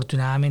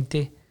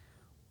afortunadamente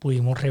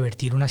pudimos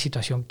revertir una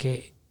situación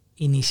que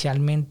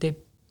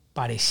inicialmente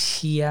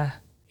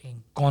parecía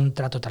en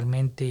contra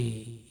totalmente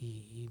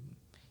y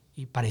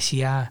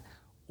parecía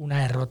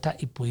una derrota,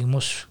 y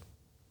pudimos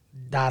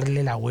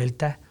darle la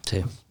vuelta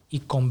y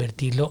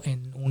convertirlo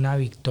en una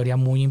victoria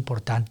muy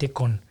importante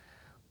con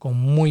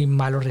muy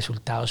malos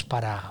resultados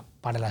para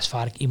las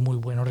FARC y muy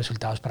buenos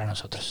resultados para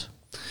nosotros.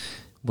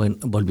 Bueno,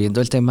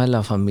 volviendo al tema de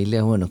la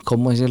familia, bueno,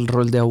 ¿cómo es el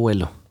rol de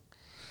abuelo?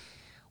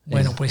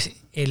 Bueno, pues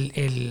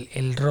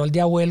el rol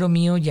de abuelo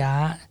mío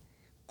ya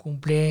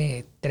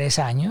cumple 3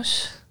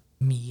 años.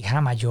 Mi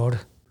hija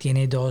mayor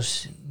tiene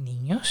 2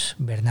 niños,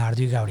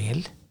 Bernardo y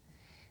Gabriel,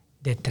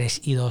 de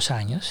 3 y 2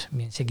 años,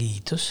 bien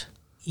seguiditos.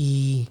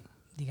 Y,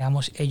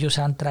 digamos, ellos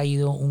han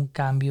traído un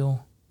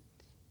cambio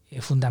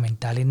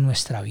fundamental en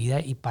nuestra vida,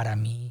 y para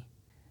mí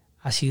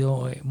ha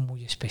sido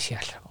muy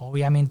especial.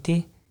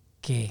 Obviamente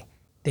que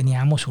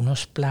teníamos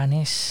unos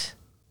planes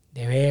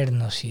de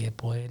vernos y de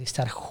poder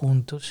estar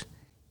juntos,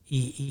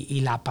 y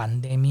la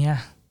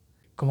pandemia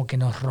como que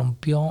nos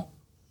rompió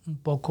un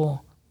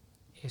poco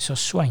esos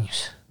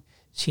sueños.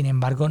 Sin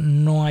embargo,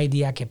 no hay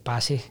día que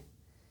pase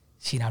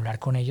sin hablar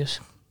con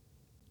ellos.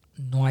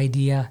 No hay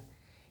día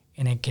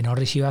en el que no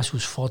reciba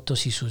sus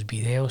fotos y sus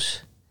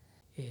videos,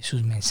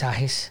 sus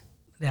mensajes.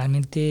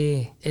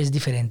 Realmente es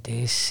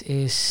diferente,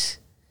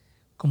 es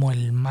como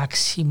el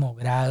máximo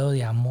grado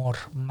de amor,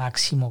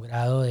 máximo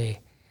grado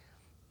de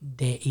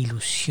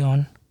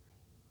ilusión,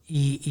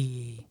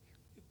 y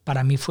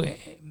para mí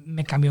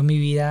me cambió mi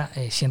vida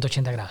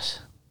 180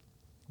 grados.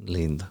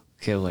 Lindo,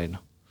 qué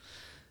bueno.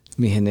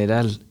 Mi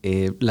general,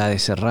 la de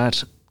cerrar,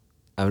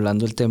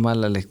 hablando del tema de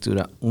la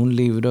lectura, un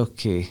libro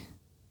que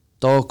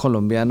todo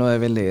colombiano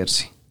debe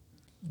leerse.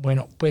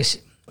 Bueno,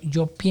 pues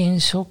yo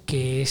pienso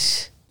que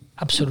es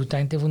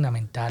absolutamente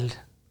fundamental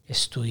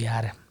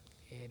estudiar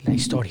la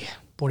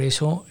historia. Por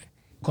eso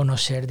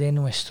conocer de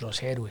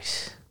nuestros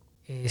héroes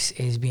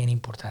es bien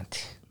importante.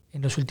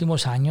 En los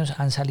últimos años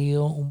han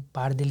salido un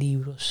par de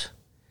libros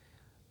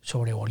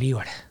sobre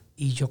Bolívar,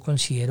 y yo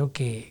considero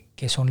que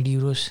son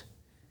libros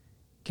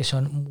que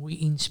son muy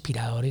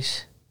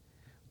inspiradores,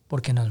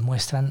 porque nos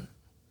muestran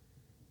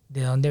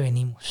de dónde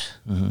venimos,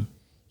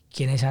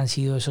 quiénes han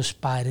sido esos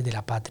padres de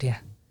la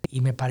patria.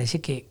 Y me parece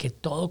que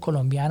todo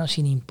colombiano,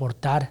 sin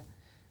importar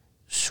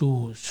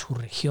su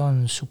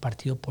región, su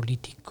partido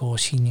político,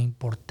 sin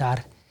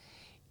importar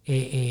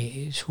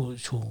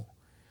su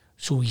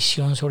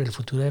visión sobre el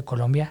futuro de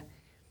Colombia,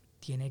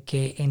 tiene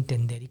que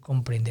entender y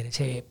comprender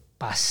ese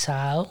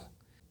pasado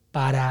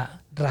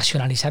para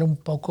racionalizar un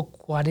poco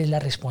cuál es la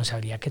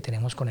responsabilidad que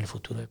tenemos con el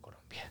futuro de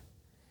Colombia.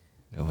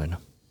 Bueno,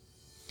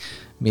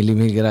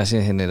 mil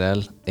gracias,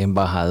 general,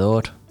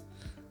 embajador.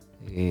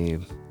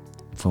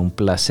 Fue un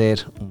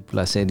placer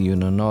y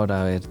un honor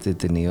haberte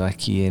tenido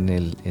aquí en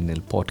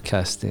el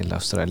podcast del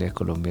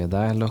Australia-Colombia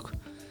Dialogue.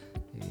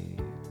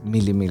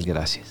 Mil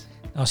gracias.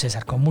 No,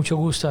 César, con mucho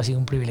gusto, ha sido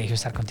un privilegio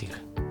estar contigo.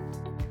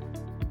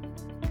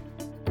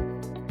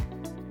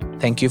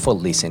 Thank you for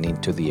listening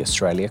to the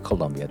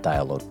Australia-Colombia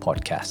Dialogue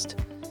podcast.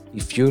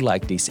 If you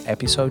like this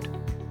episode,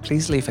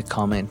 please leave a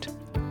comment,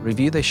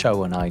 review the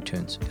show on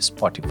iTunes,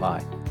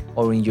 Spotify,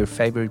 or in your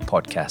favorite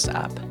podcast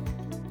app.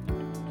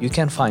 You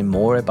can find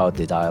more about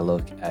the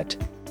dialogue at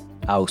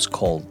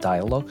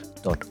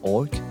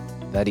auscoldialogue.org,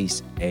 that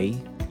is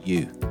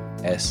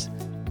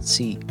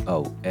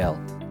AUSCOL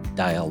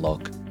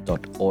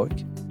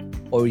dialogue.org,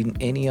 or in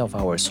any of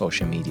our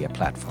social media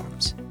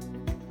platforms.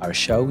 Our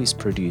show is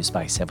produced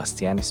by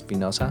Sebastián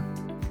Espinosa.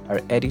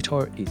 Our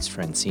editor is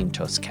Francine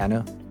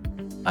Toscano.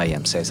 I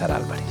am César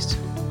Álvarez.